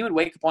he would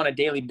wake up on a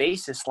daily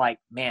basis like,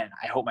 man,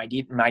 I hope my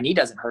knee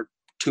doesn't hurt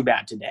too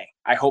bad today.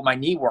 I hope my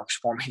knee works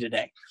for me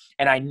today.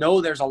 And I know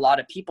there's a lot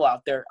of people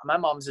out there. My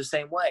mom's the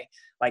same way.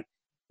 Like,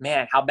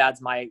 man, how bad's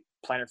my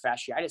plantar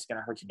fasciitis going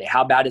to hurt today?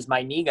 How bad is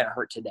my knee going to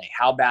hurt today?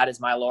 How bad is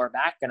my lower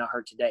back going to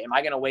hurt today? Am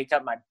I going to wake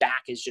up, my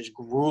back is just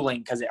grueling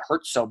because it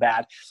hurts so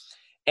bad?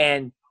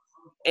 And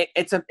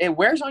it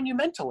wears on you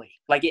mentally.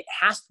 Like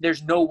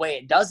there's no way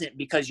it doesn't,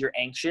 because you're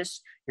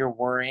anxious, you're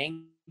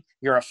worrying,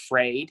 you're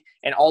afraid,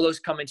 and all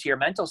those come into your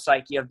mental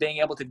psyche of being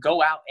able to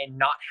go out and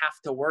not have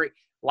to worry.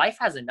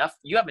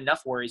 You have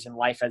enough worries in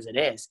life as it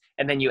is.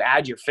 And then you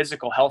add your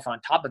physical health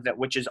on top of it,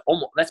 which is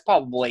that's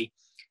probably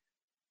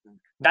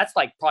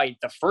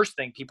the first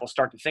thing people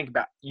start to think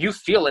about. You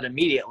feel it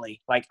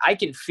immediately. Like I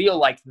can feel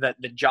like the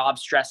job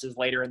stresses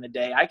later in the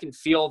day. I can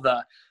feel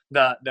the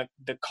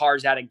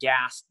car's out of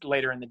gas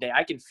later in the day.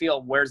 I can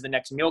feel where's the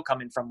next meal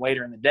coming from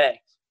later in the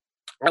day.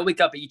 I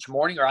wake up each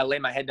morning, or I lay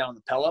my head down on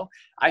the pillow,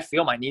 I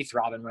feel my knee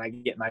throbbing when I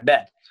get in my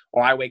bed.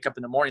 Or I wake up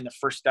in the morning, the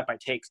first step I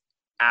take,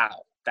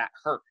 ow, that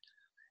hurt.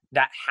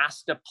 That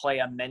has to play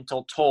a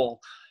mental toll.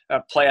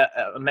 A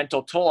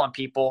mental toll on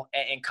people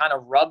and kind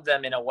of rub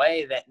them in a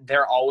way that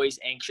they're always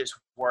anxious,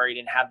 worried,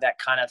 and have that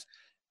kind of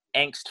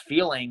angst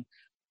feeling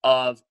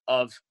of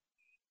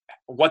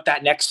what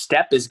that next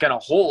step is going to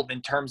hold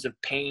in terms of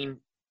pain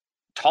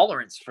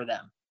tolerance for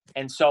them.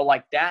 And so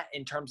like that,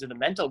 in terms of the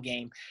mental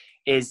game,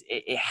 is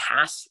it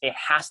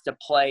has to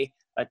play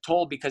a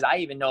toll, because I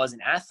even know as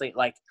an athlete,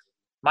 like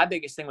my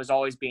biggest thing was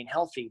always being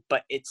healthy,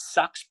 but it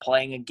sucks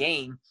playing a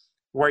game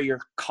where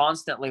you're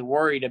constantly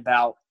worried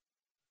about,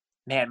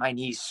 man, my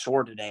knee's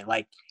sore today.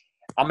 Like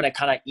I'm going to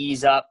kind of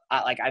ease up.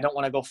 I don't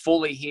want to go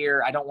fully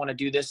here. I don't want to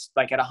do this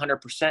like at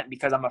 100%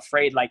 because I'm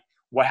afraid like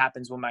what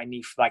happens when my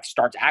knee like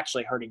starts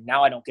actually hurting.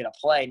 Now I don't get to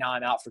play. Now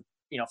I'm out for,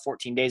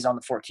 14 days on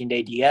the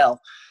 14-day DL.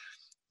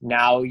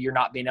 Now you're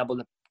not being able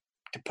to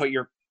put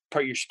your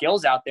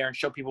skills out there and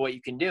show people what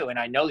you can do. And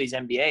I know these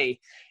NBA,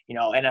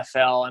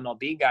 NFL,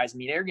 MLB guys, I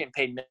mean, they're getting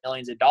paid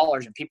millions of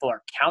dollars and people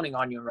are counting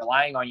on you and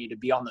relying on you to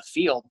be on the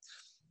field.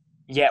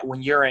 Yet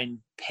when you're in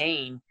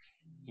pain,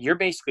 you're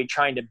basically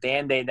trying to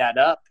Band-Aid that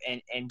up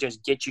and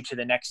just get you to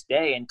the next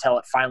day until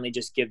it finally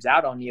just gives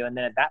out on you. And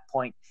then at that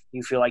point,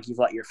 you feel like you've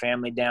let your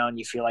family down.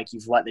 You feel like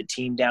you've let the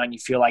team down. You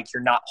feel like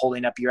you're not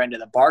holding up your end of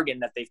the bargain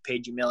that they've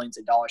paid you millions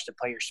of dollars to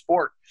play your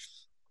sport.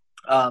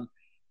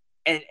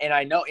 And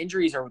I know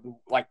injuries are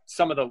like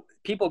some of the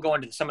people go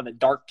into some of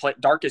the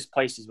darkest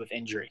places with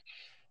injury.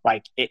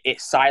 Like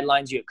it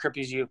sidelines you, it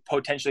cripples you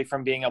potentially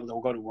from being able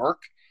to go to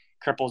work,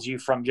 cripples you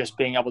from just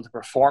being able to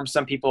perform.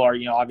 Some people are,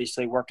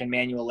 obviously working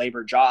manual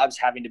labor jobs,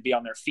 having to be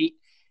on their feet.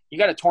 You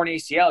got a torn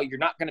ACL, you're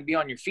not going to be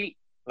on your feet.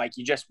 Like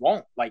you just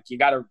won't. Like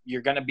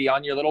you're going to be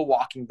on your little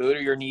walking boot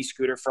or your knee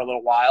scooter for a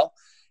little while.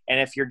 And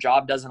if your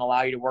job doesn't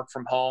allow you to work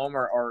from home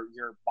or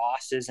your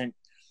boss isn't,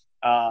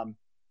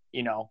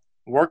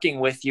 working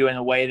with you in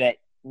a way that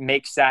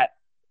makes that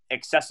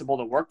accessible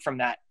to work from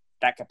that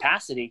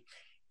capacity,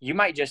 you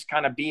might just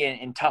kind of be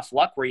in tough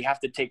luck where you have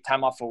to take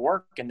time off of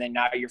work. And then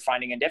now you're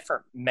finding a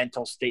different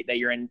mental state that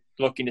you're in,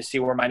 looking to see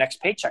where my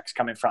next paycheck's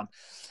coming from.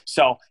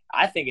 So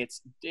I think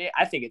it's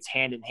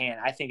hand in hand.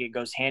 I think it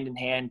goes hand in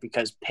hand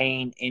because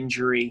pain,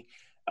 injury,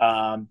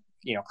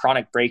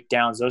 chronic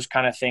breakdowns, those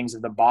kind of things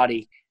of the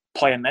body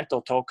play a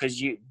mental toll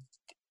because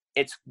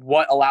it's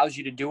what allows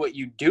you to do what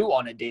you do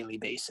on a daily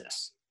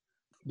basis.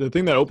 The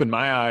thing that opened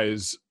my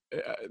eyes,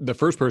 the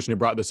first person who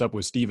brought this up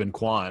was Stephen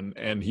Kwan,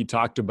 and he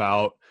talked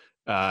about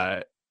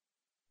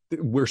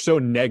we're so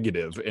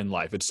negative in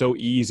life. It's so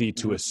easy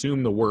to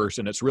assume the worst,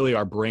 and it's really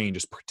our brain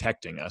just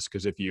protecting us,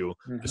 because if you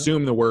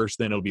assume the worst,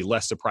 then it'll be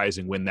less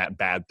surprising when that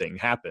bad thing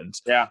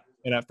happens. Yeah.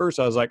 And at first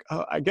I was like,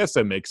 oh, I guess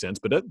that makes sense,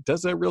 but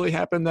does that really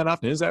happen that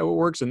often? Is that what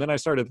works? And then I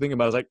started thinking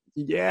about it. I was like,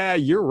 yeah,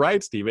 you're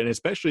right, Stephen.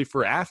 Especially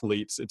for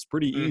athletes, it's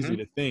pretty easy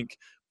to think,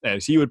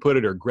 as he would put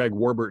it, or Greg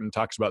Warburton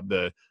talks about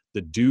the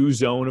do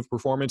zone of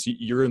performance.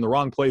 You're in the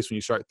wrong place when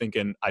you start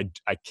thinking,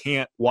 I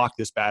can't walk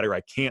this batter.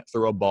 I can't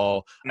throw a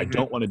ball. I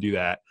don't want to do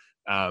that.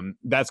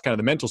 That's kind of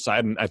the mental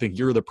side. And I think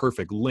you're the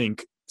perfect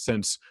link,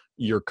 since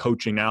you're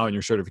coaching now and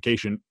your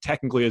certification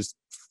technically is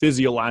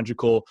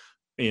physiological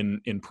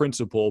in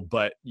principle,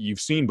 but you've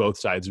seen both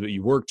sides of it.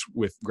 You worked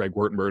with Greg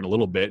Wertenberg a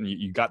little bit, and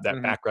you got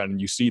that background,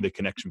 and you see the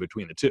connection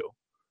between the two.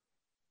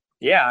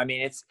 Yeah, I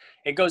mean,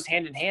 it goes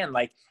hand in hand.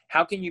 Like,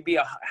 how can you be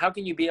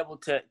able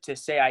to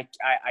say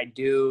I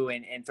do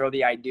and throw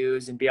the I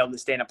do's and be able to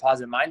stay in a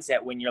positive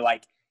mindset when you're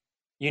like,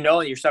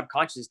 your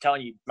subconscious is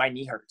telling you, my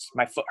knee hurts,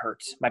 my foot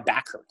hurts, my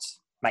back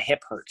hurts, my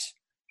hip hurts,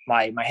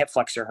 my hip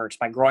flexor hurts,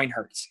 my groin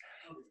hurts,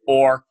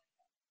 or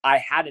I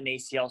had an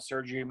ACL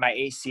surgery, my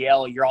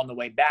ACL, you're on the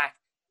way back,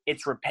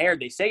 it's repaired.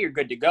 They say you're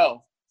good to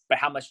go, but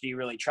how much do you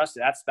really trust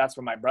it? That's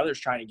where my brother's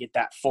trying to get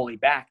that fully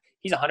back.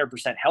 He's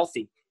 100%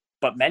 healthy,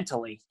 but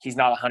mentally he's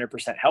not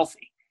 100%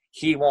 healthy.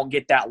 He won't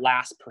get that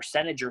last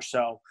percentage or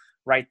so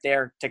right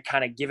there to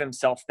kind of give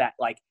himself that,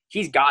 like,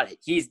 he's got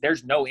it.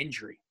 There's no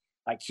injury.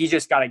 Like, he's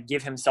just got to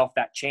give himself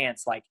that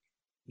chance, like,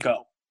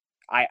 go.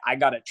 I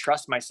got to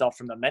trust myself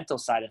from the mental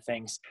side of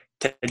things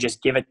to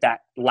just give it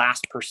that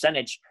last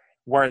percentage,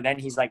 where then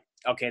he's like,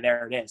 okay,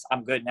 there it is.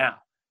 I'm good now.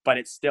 But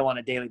it's still on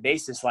a daily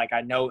basis. Like,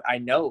 I know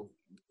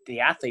the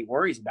athlete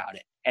worries about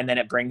it. And then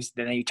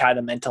then you tie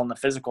the mental and the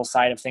physical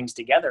side of things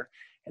together,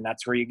 and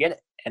that's where you get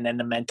it. And then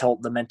the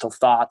mental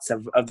thoughts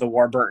of the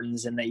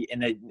Warburtons and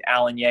the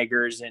Alan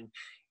Yeagers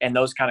and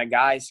those kind of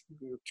guys,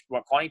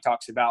 what Kwani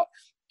talks about,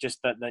 just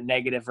the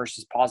negative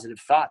versus positive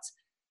thoughts.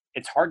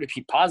 It's hard to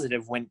be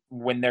positive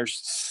when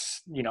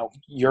there's,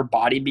 your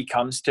body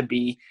becomes to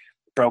be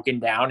broken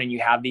down and you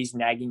have these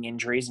nagging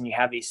injuries and you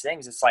have these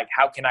things. It's like,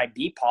 how can I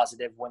be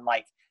positive when,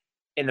 like,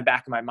 in the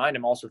back of my mind,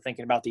 I'm also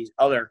thinking about these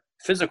other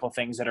physical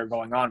things that are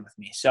going on with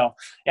me. So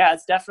yeah,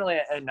 it's definitely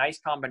a nice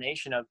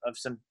combination of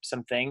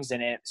some things.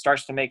 And it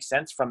starts to make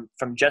sense from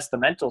just the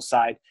mental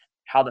side,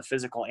 how the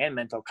physical and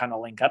mental kind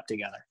of link up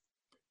together.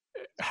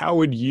 How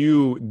would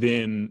you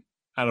then,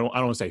 I don't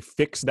want to say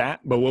fix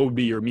that, but what would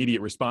be your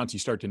immediate response? You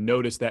start to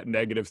notice that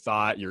negative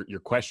thought, you're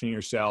questioning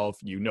yourself,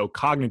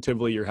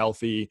 cognitively you're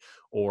healthy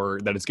or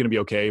that it's going to be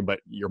okay,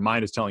 but your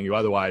mind is telling you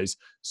otherwise.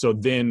 So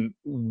then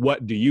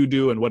what do you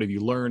do, and what have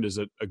you learned is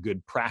a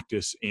good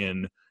practice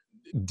in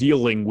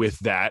dealing with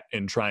that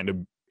and trying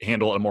to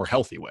handle it in a more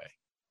healthy way?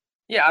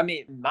 Yeah, I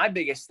mean, my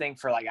biggest thing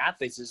for, like,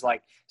 athletes is,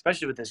 like,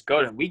 especially with this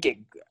GOAT,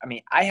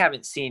 I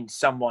haven't seen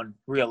someone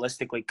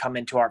realistically come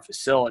into our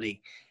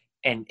facility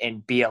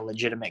and be a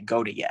legitimate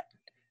GOAT yet.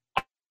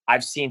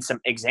 I've seen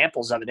some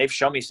examples of it. They've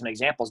shown me some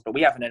examples, but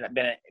we haven't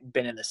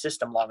been in the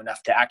system long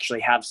enough to actually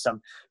have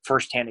some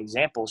firsthand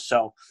examples.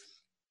 So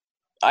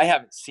I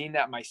haven't seen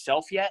that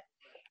myself yet.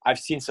 I've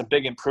seen some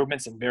big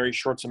improvements in very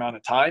short amount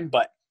of time,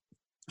 but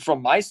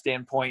from my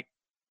standpoint,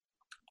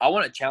 I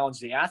want to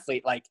challenge the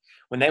athlete. Like,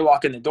 when they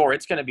walk in the door,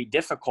 it's going to be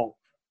difficult.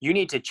 You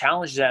need to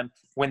challenge them.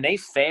 When they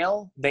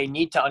fail, they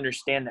need to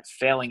understand that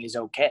failing is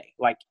okay.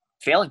 Like,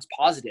 failing's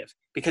positive,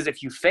 because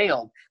if you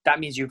failed, that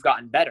means you've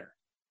gotten better.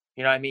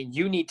 You know what I mean?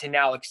 You need to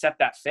now accept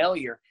that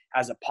failure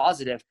as a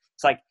positive.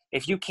 It's like,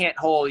 if you can't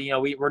hold,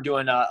 we're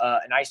doing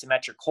an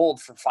isometric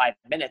hold for 5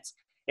 minutes.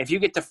 If you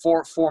get to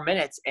four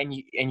minutes and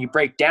you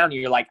break down and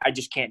you're like, I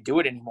just can't do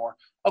it anymore.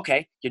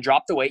 Okay, you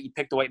drop the weight, you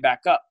pick the weight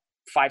back up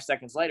 5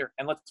 seconds later,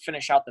 and let's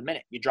finish out the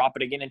minute. You drop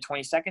it again in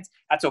 20 seconds.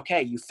 That's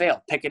okay. You failed.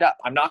 Pick it up.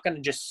 I'm not going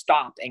to just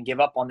stop and give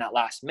up on that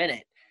last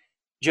minute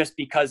just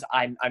because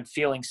I'm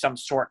feeling some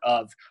sort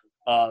of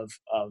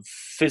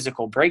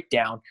physical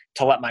breakdown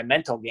to let my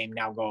mental game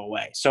now go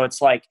away. So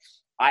it's like,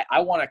 I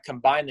want to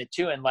combine the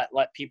two and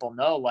let people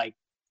know, like,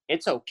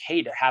 it's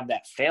okay to have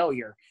that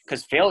failure,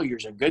 because failure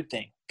is a good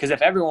thing. Because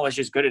if everyone was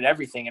just good at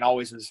everything and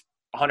always was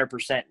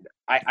 100%,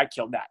 I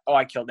killed that. Oh,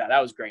 I killed that.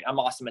 That was great. I'm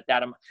awesome at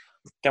that.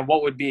 Then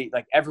what would be,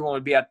 like, everyone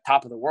would be at the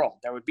top of the world.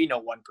 There would be no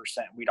 1%.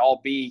 We'd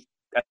all be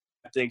at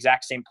the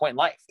exact same point in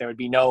life. There would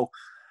be no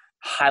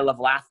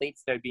high-level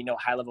athletes. There would be no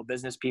high-level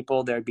business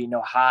people. There would be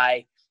no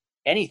high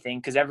anything,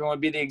 because everyone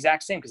would be the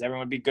exact same, because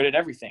everyone would be good at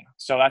everything.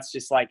 So that's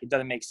just, like, it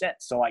doesn't make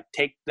sense. So, like,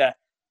 take the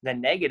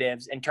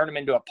negatives and turn them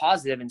into a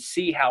positive and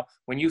see how,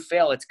 when you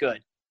fail, it's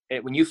good.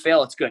 When you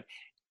fail, it's good.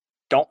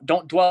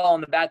 Don't dwell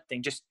on the bad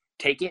thing. Just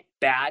take it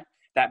bad,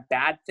 that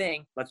bad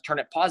thing. Let's turn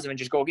it positive and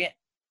just go again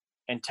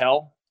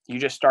until you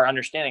just start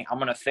understanding, I'm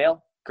going to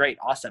fail. Great.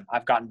 Awesome.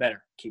 I've gotten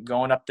better. Keep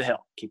going up the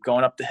hill. Keep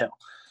going up the hill.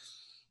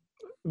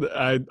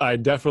 I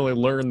definitely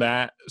learned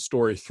that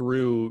story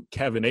through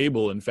Kevin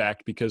Abel, in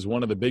fact, because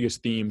one of the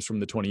biggest themes from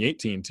the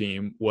 2018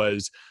 team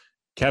was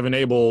Kevin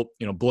Abel,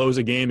 blows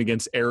a game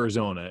against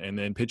Arizona and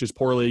then pitches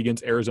poorly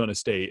against Arizona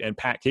State. And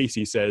Pat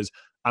Casey says,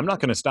 I'm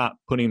not going to stop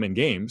putting him in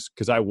games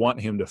because I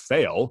want him to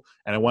fail.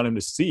 And I want him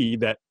to see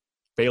that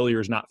failure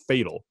is not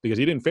fatal, because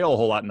he didn't fail a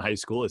whole lot in high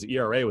school. His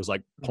ERA was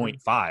like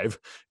 0.5.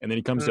 And then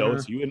he comes to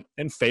OSU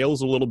and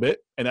fails a little bit,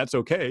 and that's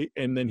okay.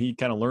 And then he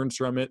kind of learns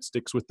from it,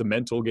 sticks with the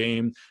mental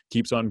game,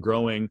 keeps on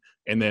growing.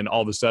 And then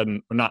all of a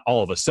sudden, or not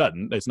all of a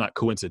sudden, it's not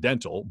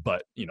coincidental,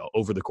 but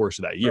over the course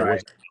of that year,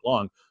 wasn't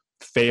long,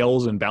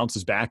 fails and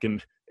bounces back.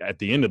 And at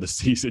the end of the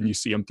season, you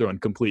see him throwing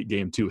complete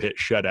game 2 hit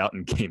shutout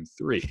in game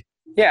 3.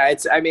 Yeah,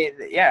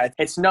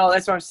 it's no,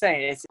 that's what I'm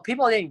saying. It's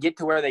people didn't get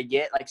to where they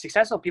get. Like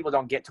successful people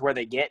don't get to where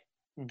they get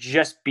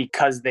just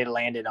because they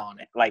landed on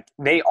it. Like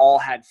there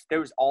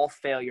was all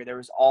failure. There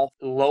was all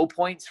low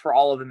points for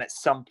all of them at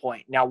some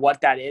point. Now, what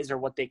that is or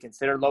what they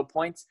consider low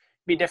points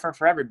be different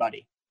for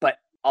everybody. But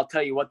I'll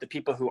tell you what, the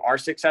people who are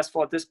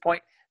successful at this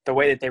point, the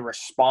way that they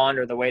respond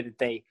or the way that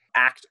they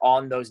act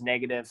on those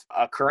negative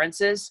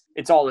occurrences,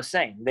 it's all the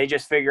same. They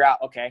just figure out,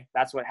 okay,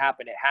 that's what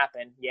happened. It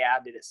happened. Yeah.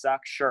 Did it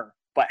suck? Sure.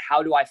 But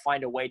how do I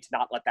find a way to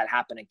not let that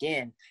happen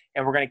again?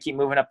 And we're going to keep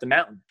moving up the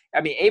mountain.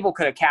 I mean, Abel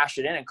could have cashed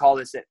it in and called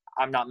this,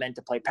 I'm not meant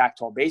to play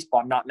Pac-12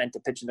 baseball. I'm not meant to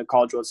pitch in the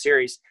College World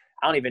Series.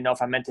 I don't even know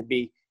if I'm meant to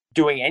be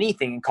doing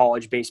anything in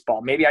college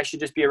baseball. Maybe I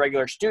should just be a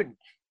regular student.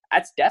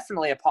 That's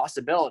definitely a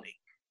possibility,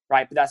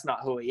 right? But that's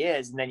not who he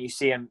is. And then you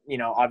see him,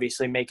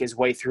 obviously make his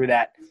way through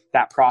that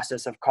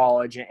process of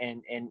college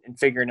and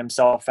figuring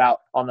himself out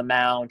on the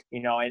mound,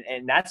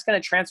 and that's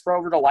going to transfer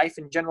over to life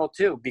in general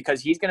too,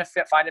 because he's going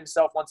to find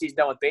himself once he's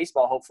done with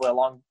baseball, hopefully a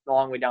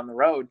long way down the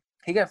road.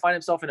 He's going to find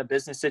himself in a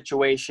business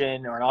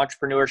situation or an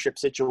entrepreneurship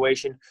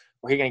situation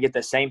where he's going to get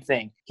the same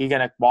thing. He's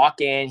going to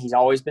walk in. He's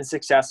always been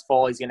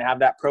successful. He's going to have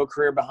that pro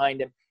career behind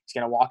him. He's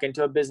going to walk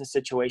into a business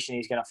situation.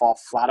 He's going to fall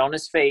flat on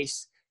his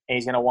face, and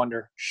he's going to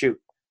wonder, shoot,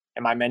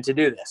 am I meant to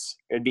do this?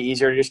 It would be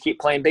easier to just keep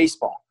playing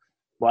baseball.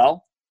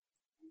 Well,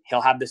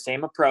 he'll have the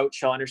same approach.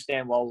 He'll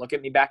understand, well, look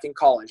at me back in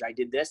college. I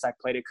did this. I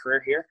played a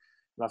career here.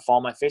 I'm going to fall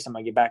on my face. I'm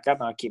going to get back up,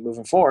 and I'll keep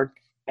moving forward.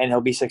 And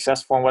he'll be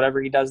successful in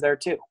whatever he does there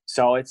too.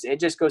 So it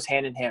just goes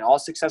hand in hand. All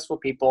successful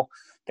people,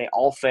 they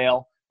all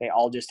fail. They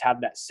all just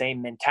have that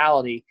same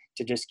mentality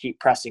to just keep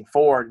pressing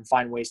forward and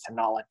find ways to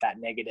not let that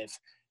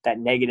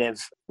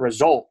negative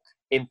result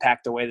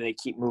impact the way that they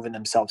keep moving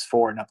themselves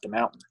forward and up the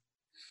mountain.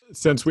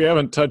 Since we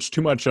haven't touched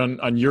too much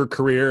on your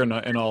career, and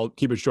I'll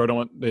keep it short, I don't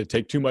want to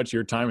take too much of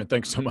your time, and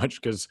thanks so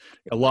much because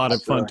a lot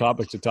of fun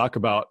topics to talk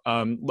about.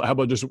 How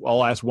about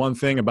I'll ask one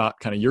thing about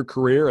kind of your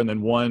career and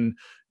then one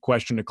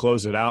question to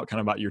close it out, kind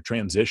of about your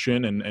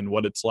transition and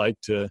what it's like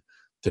to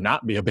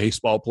not be a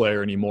baseball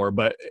player anymore.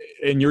 But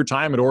in your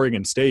time at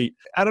Oregon State,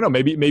 I don't know,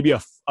 maybe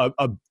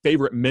a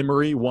favorite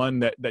memory, one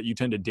that you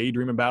tend to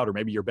daydream about, or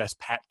maybe your best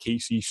Pat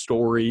Casey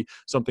story,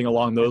 something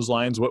along those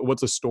lines.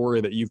 What's a story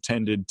that you've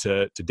tended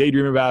to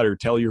daydream about or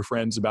tell your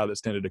friends about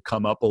that's tended to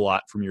come up a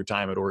lot from your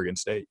time at Oregon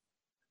State?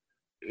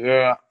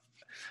 Yeah.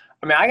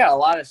 I mean, I got a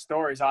lot of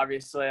stories,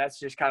 obviously. That's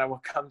just kind of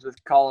what comes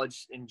with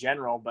college in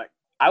general. But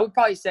I would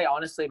probably say,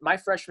 honestly, my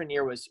freshman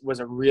year was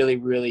a really,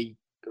 really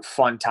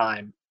fun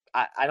time.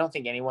 I don't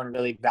think anyone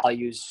really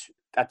values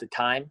at the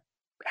time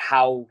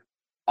how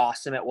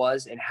awesome it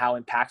was and how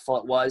impactful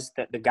it was,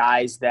 that the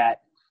guys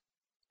that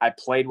I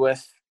played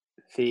with,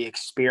 the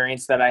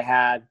experience that I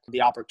had,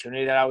 the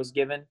opportunity that I was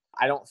given.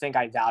 I don't think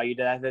I valued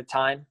it at the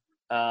time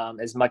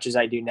as much as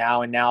I do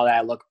now. And now that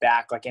I look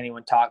back, like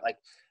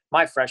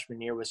my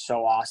freshman year was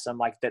so awesome.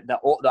 Like the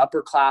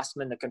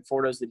upperclassmen, the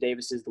Confortos, the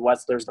Davises, the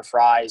Wetzlers, the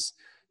Frys,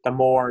 the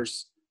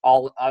Moores,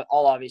 all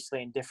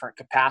obviously in different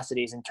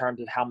capacities in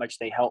terms of how much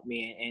they helped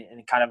me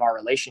and kind of our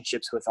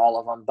relationships with all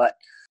of them. But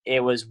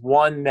it was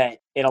one that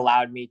it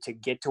allowed me to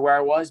get to where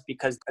I was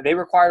because they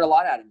required a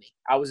lot out of me.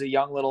 I was a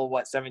young little,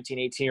 17,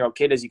 18-year-old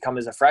kid as you come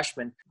as a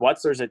freshman.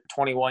 Wetzler's a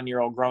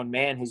 21-year-old grown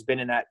man who's been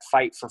in that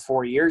fight for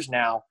 4 years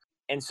now.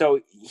 And so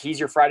he's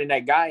your Friday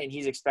night guy, and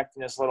he's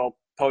expecting this little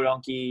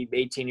podunky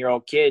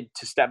 18-year-old kid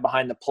to step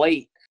behind the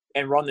plate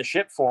and run the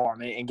ship for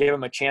him and give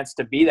him a chance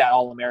to be that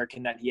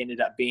All-American that he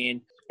ended up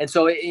being. And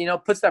so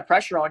it puts that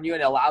pressure on you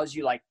and allows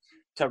you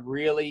to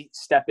really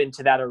step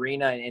into that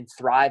arena and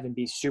thrive and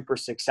be super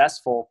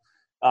successful.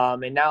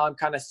 And now I'm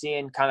kind of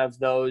seeing kind of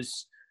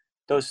those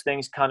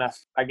things kind of,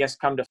 I guess,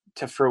 come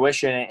to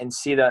fruition and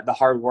see the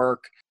hard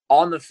work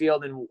on the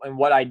field and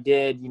what I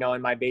did,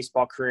 in my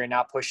baseball career, and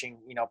now pushing,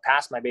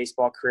 past my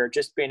baseball career,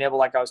 just being able,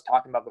 like I was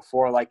talking about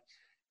before,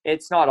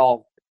 it's not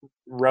all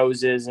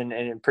roses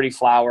and pretty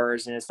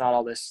flowers, and it's not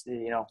all this,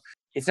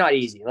 it's not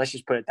easy. Let's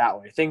just put it that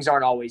way. Things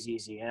aren't always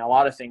easy, and a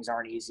lot of things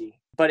aren't easy.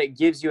 But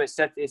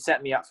it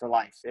set me up for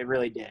life. It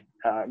really did.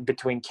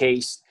 Between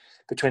Case,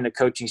 between the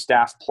coaching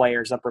staff,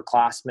 players,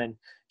 upperclassmen,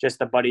 just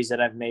the buddies that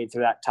I've made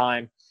through that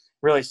time,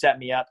 really set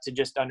me up to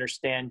just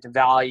understand, to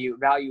value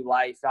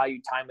life, value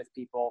time with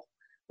people,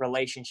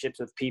 relationships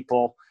with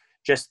people,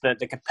 just the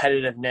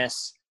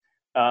competitiveness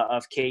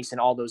of Case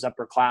and all those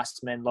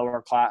upperclassmen,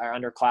 lower class or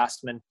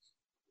underclassmen.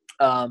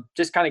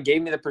 Just kind of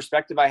gave me the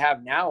perspective I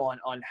have now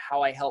on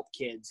how I help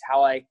kids,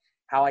 how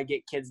I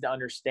get kids to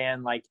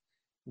understand,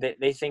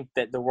 they think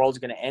that the world's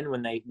going to end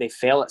when they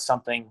fail at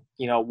something,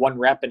 one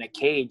rep in a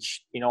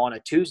cage, on a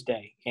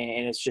Tuesday,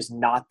 and it's just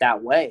not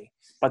that way.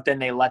 But then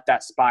they let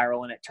that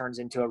spiral and it turns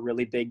into a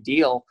really big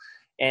deal,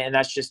 and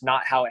that's just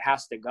not how it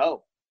has to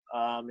go.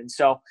 And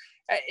so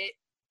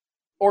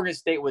Oregon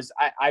State was,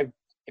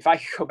 if I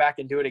could go back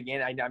and do it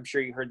again, I'm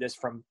sure you heard this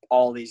from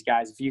all these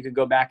guys. If you could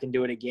go back and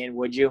do it again,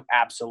 would you?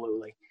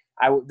 Absolutely.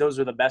 Those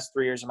were the best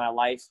 3 years of my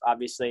life.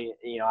 Obviously,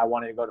 I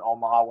wanted to go to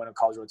Omaha, win a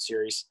College World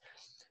Series.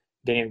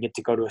 Didn't even get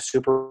to go to a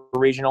super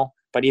regional.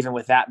 But even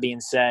with that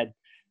being said,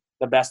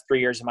 the best 3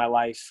 years of my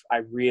life.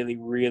 I really,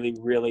 really,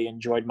 really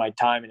enjoyed my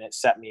time, and it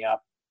set me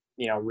up,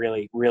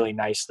 really, really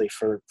nicely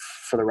for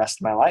the rest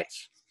of my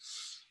life.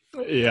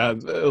 Yeah.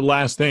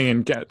 Last thing,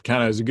 and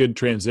kind of as a good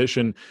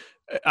transition,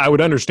 I would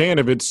understand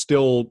if it's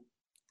still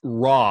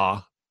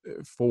raw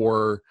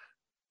for,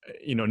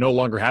 no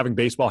longer having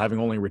baseball, having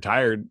only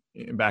retired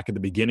back at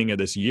the beginning of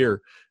this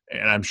year.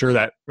 And I'm sure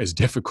that is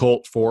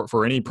difficult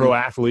for any pro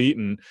athlete.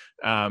 And,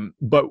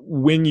 but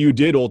when you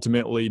did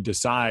ultimately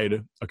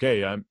decide,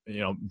 okay,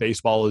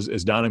 baseball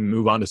is done and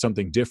move on to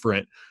something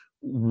different,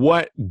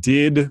 what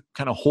did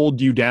kind of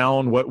hold you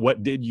down?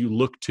 What did you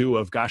look to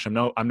of, gosh, I'm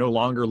no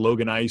longer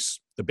Logan Ice,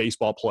 the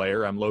baseball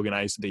player. I'm Logan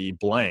Ice, the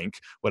blank,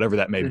 whatever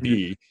that may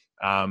be.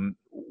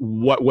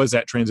 What was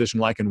that transition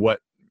like, and what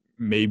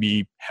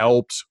maybe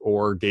helped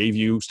or gave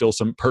you still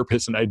some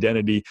purpose and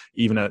identity,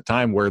 even at a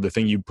time where the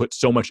thing you put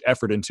so much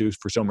effort into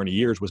for so many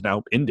years was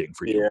now ending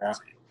for you?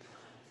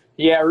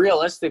 Yeah.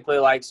 Realistically,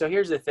 so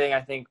here's the thing.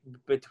 I think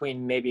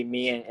between maybe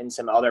me and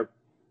some other,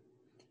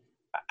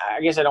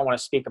 I guess I don't want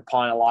to speak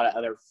upon a lot of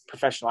other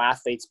professional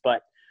athletes,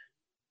 but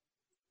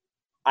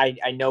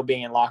I know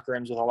being in locker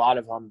rooms with a lot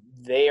of them,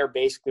 they are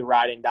basically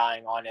riding,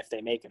 dying on if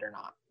they make it or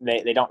not.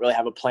 They don't really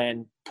have a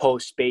plan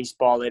post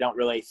baseball. They don't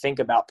really think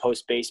about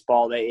post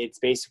baseball. It's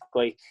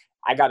basically,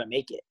 I got to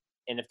make it.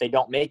 And if they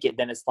don't make it,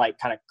 then it's like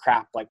kind of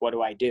crap. Like, what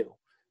do I do?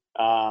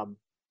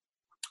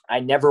 I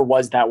never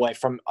was that way.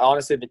 From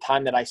honestly the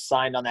time that I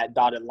signed on that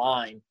dotted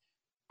line,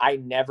 I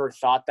never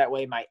thought that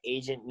way. My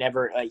agent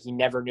he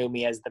never knew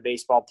me as the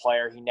baseball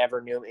player. He never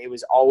knew. It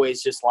was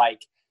always just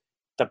like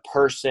the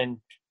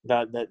person.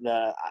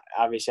 The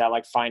obviously I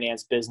like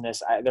finance,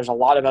 business. There's a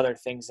lot of other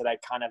things that I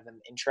kind of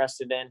am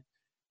interested in.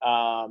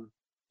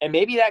 And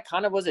maybe that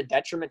kind of was a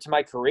detriment to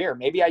my career.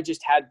 Maybe I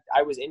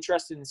was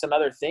interested in some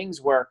other things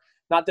where,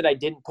 not that I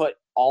didn't put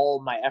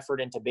all my effort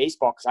into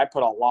baseball, because I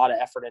put a lot of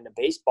effort into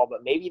baseball,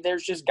 but maybe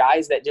there's just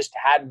guys that just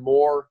had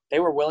more, they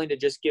were willing to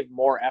just give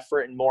more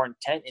effort and more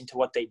intent into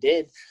what they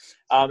did.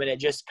 And it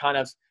just kind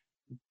of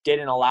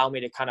didn't allow me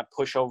to kind of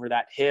push over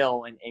that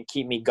hill and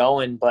keep me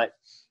going. But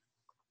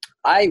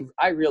I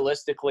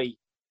realistically,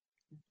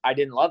 I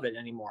didn't love it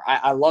anymore.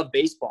 I love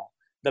baseball.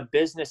 The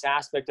business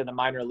aspect of the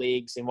minor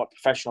leagues and what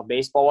professional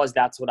baseball was,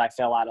 that's what I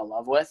fell out of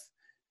love with.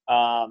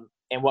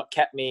 And what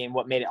kept me and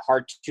what made it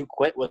hard to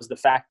quit was the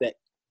fact that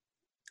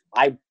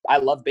I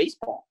love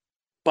baseball,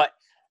 but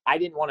I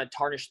didn't want to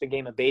tarnish the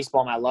game of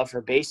baseball and my love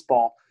for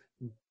baseball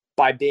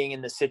by being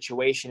in the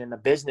situation, in the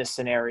business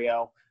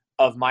scenario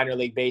of minor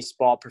league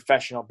baseball,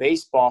 professional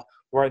baseball,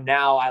 where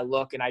now I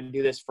look and I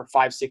do this for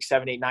 5, 6,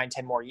 7, 8, 9,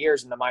 10 more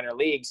years in the minor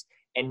leagues.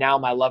 And now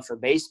my love for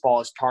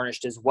baseball is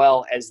tarnished as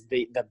well as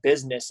the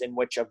business in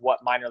which of what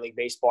minor league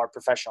baseball or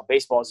professional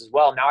baseball is as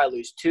well. Now I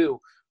lose 2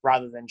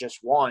 rather than just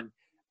 1.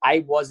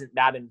 I wasn't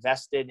that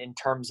invested in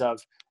terms of,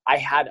 I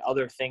had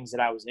other things that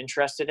I was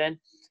interested in.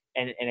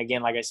 And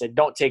again, like I said,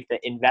 don't take the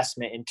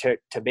investment into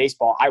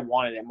baseball. I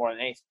wanted it more than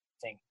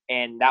anything.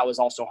 And that was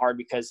also hard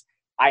because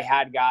I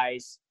had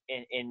guys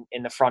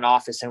in the front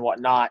office and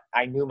whatnot.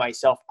 I knew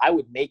myself, I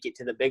would make it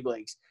to the big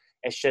leagues.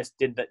 It's just,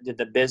 did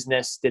the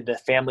business, did the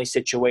family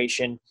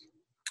situation,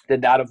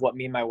 did that of what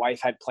me and my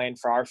wife had planned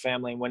for our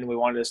family and when we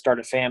wanted to start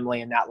a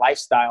family and that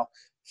lifestyle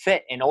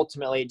fit. And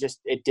ultimately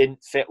it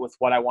didn't fit with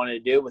what I wanted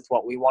to do, with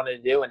what we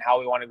wanted to do and how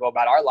we want to go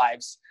about our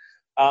lives.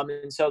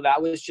 And so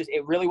that was just,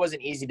 it really was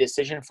an easy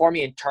decision for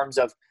me in terms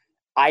of,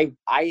 I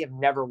have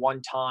never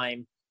one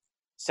time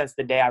since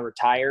the day I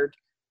retired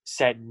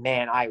said,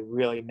 man, I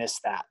really miss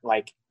that.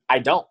 Like, I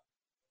don't.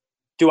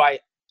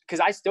 Because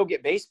I still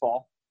get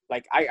baseball.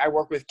 Like I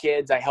work with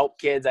kids, I help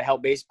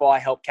baseball, I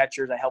help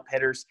catchers, I help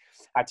hitters.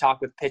 I talk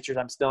with pitchers.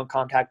 I'm still in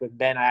contact with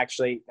Ben. I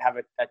actually have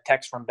a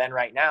text from Ben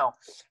right now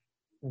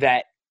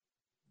that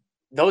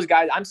those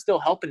guys, I'm still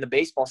helping the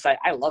baseball side.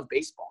 I love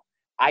baseball.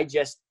 I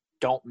just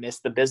don't miss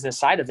the business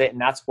side of it. And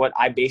that's what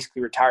I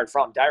basically retired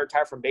from. Did I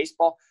retire from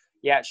baseball?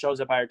 Yeah, it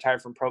shows up I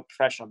retired from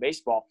professional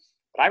baseball,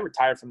 but I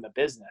retired from the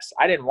business.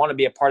 I didn't want to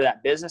be a part of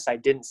that business. I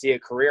didn't see a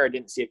career. I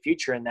didn't see a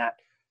future in that.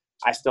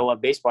 I still love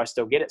baseball. I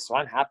still get it. So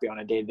I'm happy on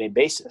a day-to-day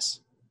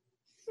basis.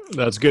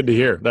 That's good to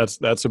hear.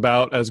 That's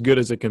about as good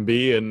as it can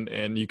be.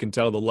 And you can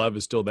tell the love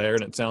is still there.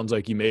 And it sounds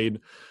like you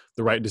made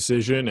the right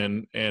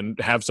decision and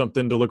have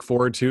something to look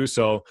forward to.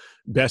 So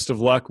best of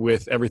luck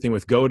with everything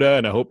with GOATA.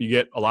 And I hope you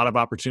get a lot of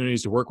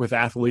opportunities to work with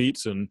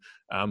athletes. And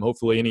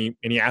hopefully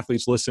any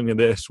athletes listening to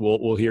this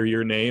will hear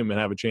your name and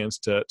have a chance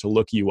to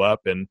look you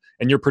up. And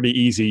you're pretty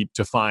easy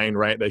to find,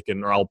 right?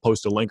 Or I'll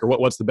post a link, or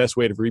what's the best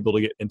way for people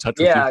to get in touch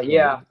with you?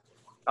 Yeah.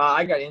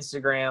 I got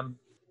Instagram.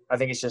 I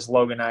think it's just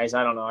Logan Ice.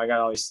 I don't know. I got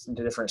all these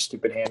different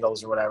stupid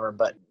handles or whatever,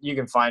 but you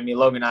can find me,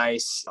 Logan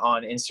Ice,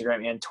 on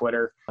Instagram and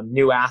Twitter.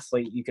 New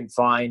Athlete you can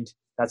find.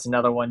 That's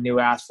another one, New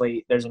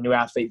Athlete. There's a New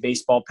Athlete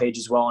baseball page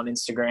as well on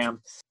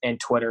Instagram and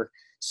Twitter.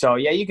 So,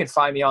 yeah, you can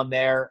find me on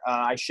there.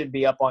 I should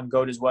be up on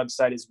GOATA's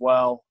website as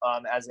well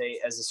as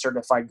a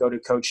certified GOATA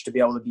coach to be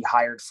able to be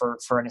hired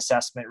for an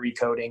assessment,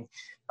 recoding,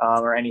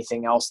 or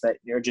anything else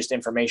or just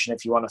information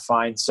if you want to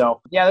find.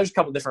 So, yeah, there's a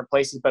couple different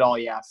places, but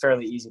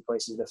fairly easy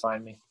places to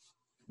find me.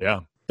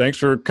 Yeah. Thanks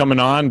for coming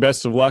on.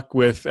 Best of luck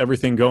with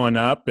everything going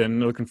up, and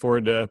looking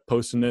forward to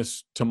posting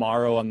this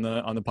tomorrow on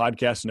the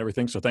podcast and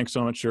everything. So thanks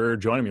so much for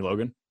joining me,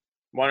 Logan.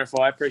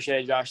 Wonderful. I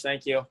appreciate it, Josh.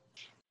 Thank you.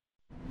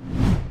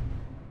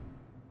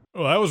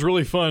 Well, that was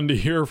really fun to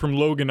hear from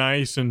Logan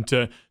Ice and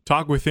to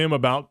talk with him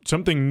about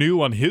something new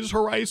on his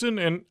horizon.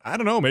 And I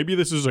don't know, maybe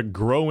this is a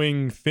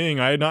growing thing.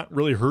 I had not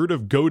really heard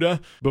of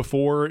GOATA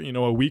before,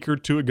 a week or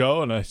two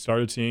ago, and I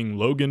started seeing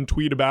Logan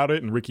tweet about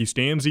it and Ricky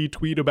Stanzi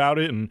tweet about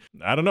it. And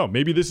I don't know,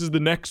 maybe this is the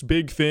next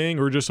big thing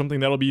or just something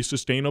that'll be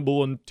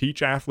sustainable and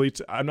teach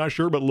athletes. I'm not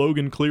sure, but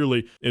Logan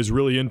clearly is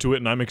really into it,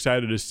 and I'm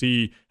excited to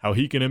see how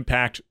he can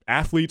impact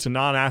athletes and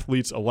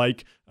non-athletes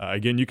alike.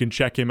 Again, you can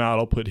check him out.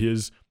 I'll put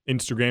his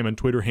Instagram and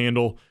Twitter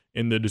handle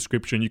in the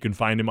description. You can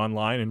find him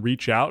online and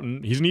reach out,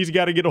 and he's an easy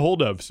guy to get a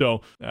hold of.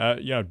 So,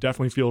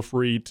 definitely feel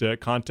free to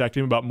contact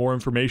him about more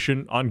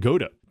information on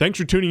GOATA. Thanks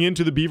for tuning in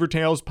to the Beaver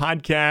Tales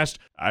podcast.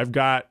 I've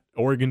got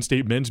Oregon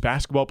State men's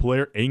basketball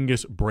player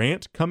Angus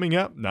Brandt coming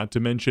up, not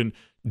to mention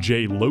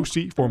Jay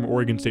Losey, former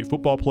Oregon State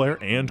football player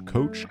and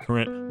coach,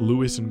 current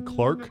Lewis and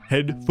Clark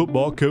head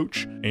football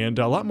coach, and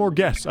a lot more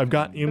guests I've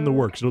got in the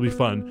works. It'll be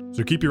fun.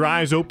 So keep your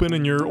eyes open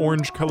and your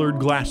orange-colored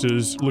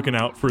glasses looking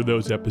out for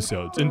those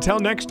episodes. Until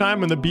next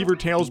time on the Beaver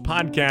Tales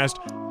podcast,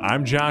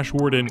 I'm Josh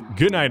Warden.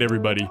 Good night,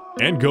 everybody,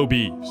 and go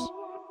Beavs.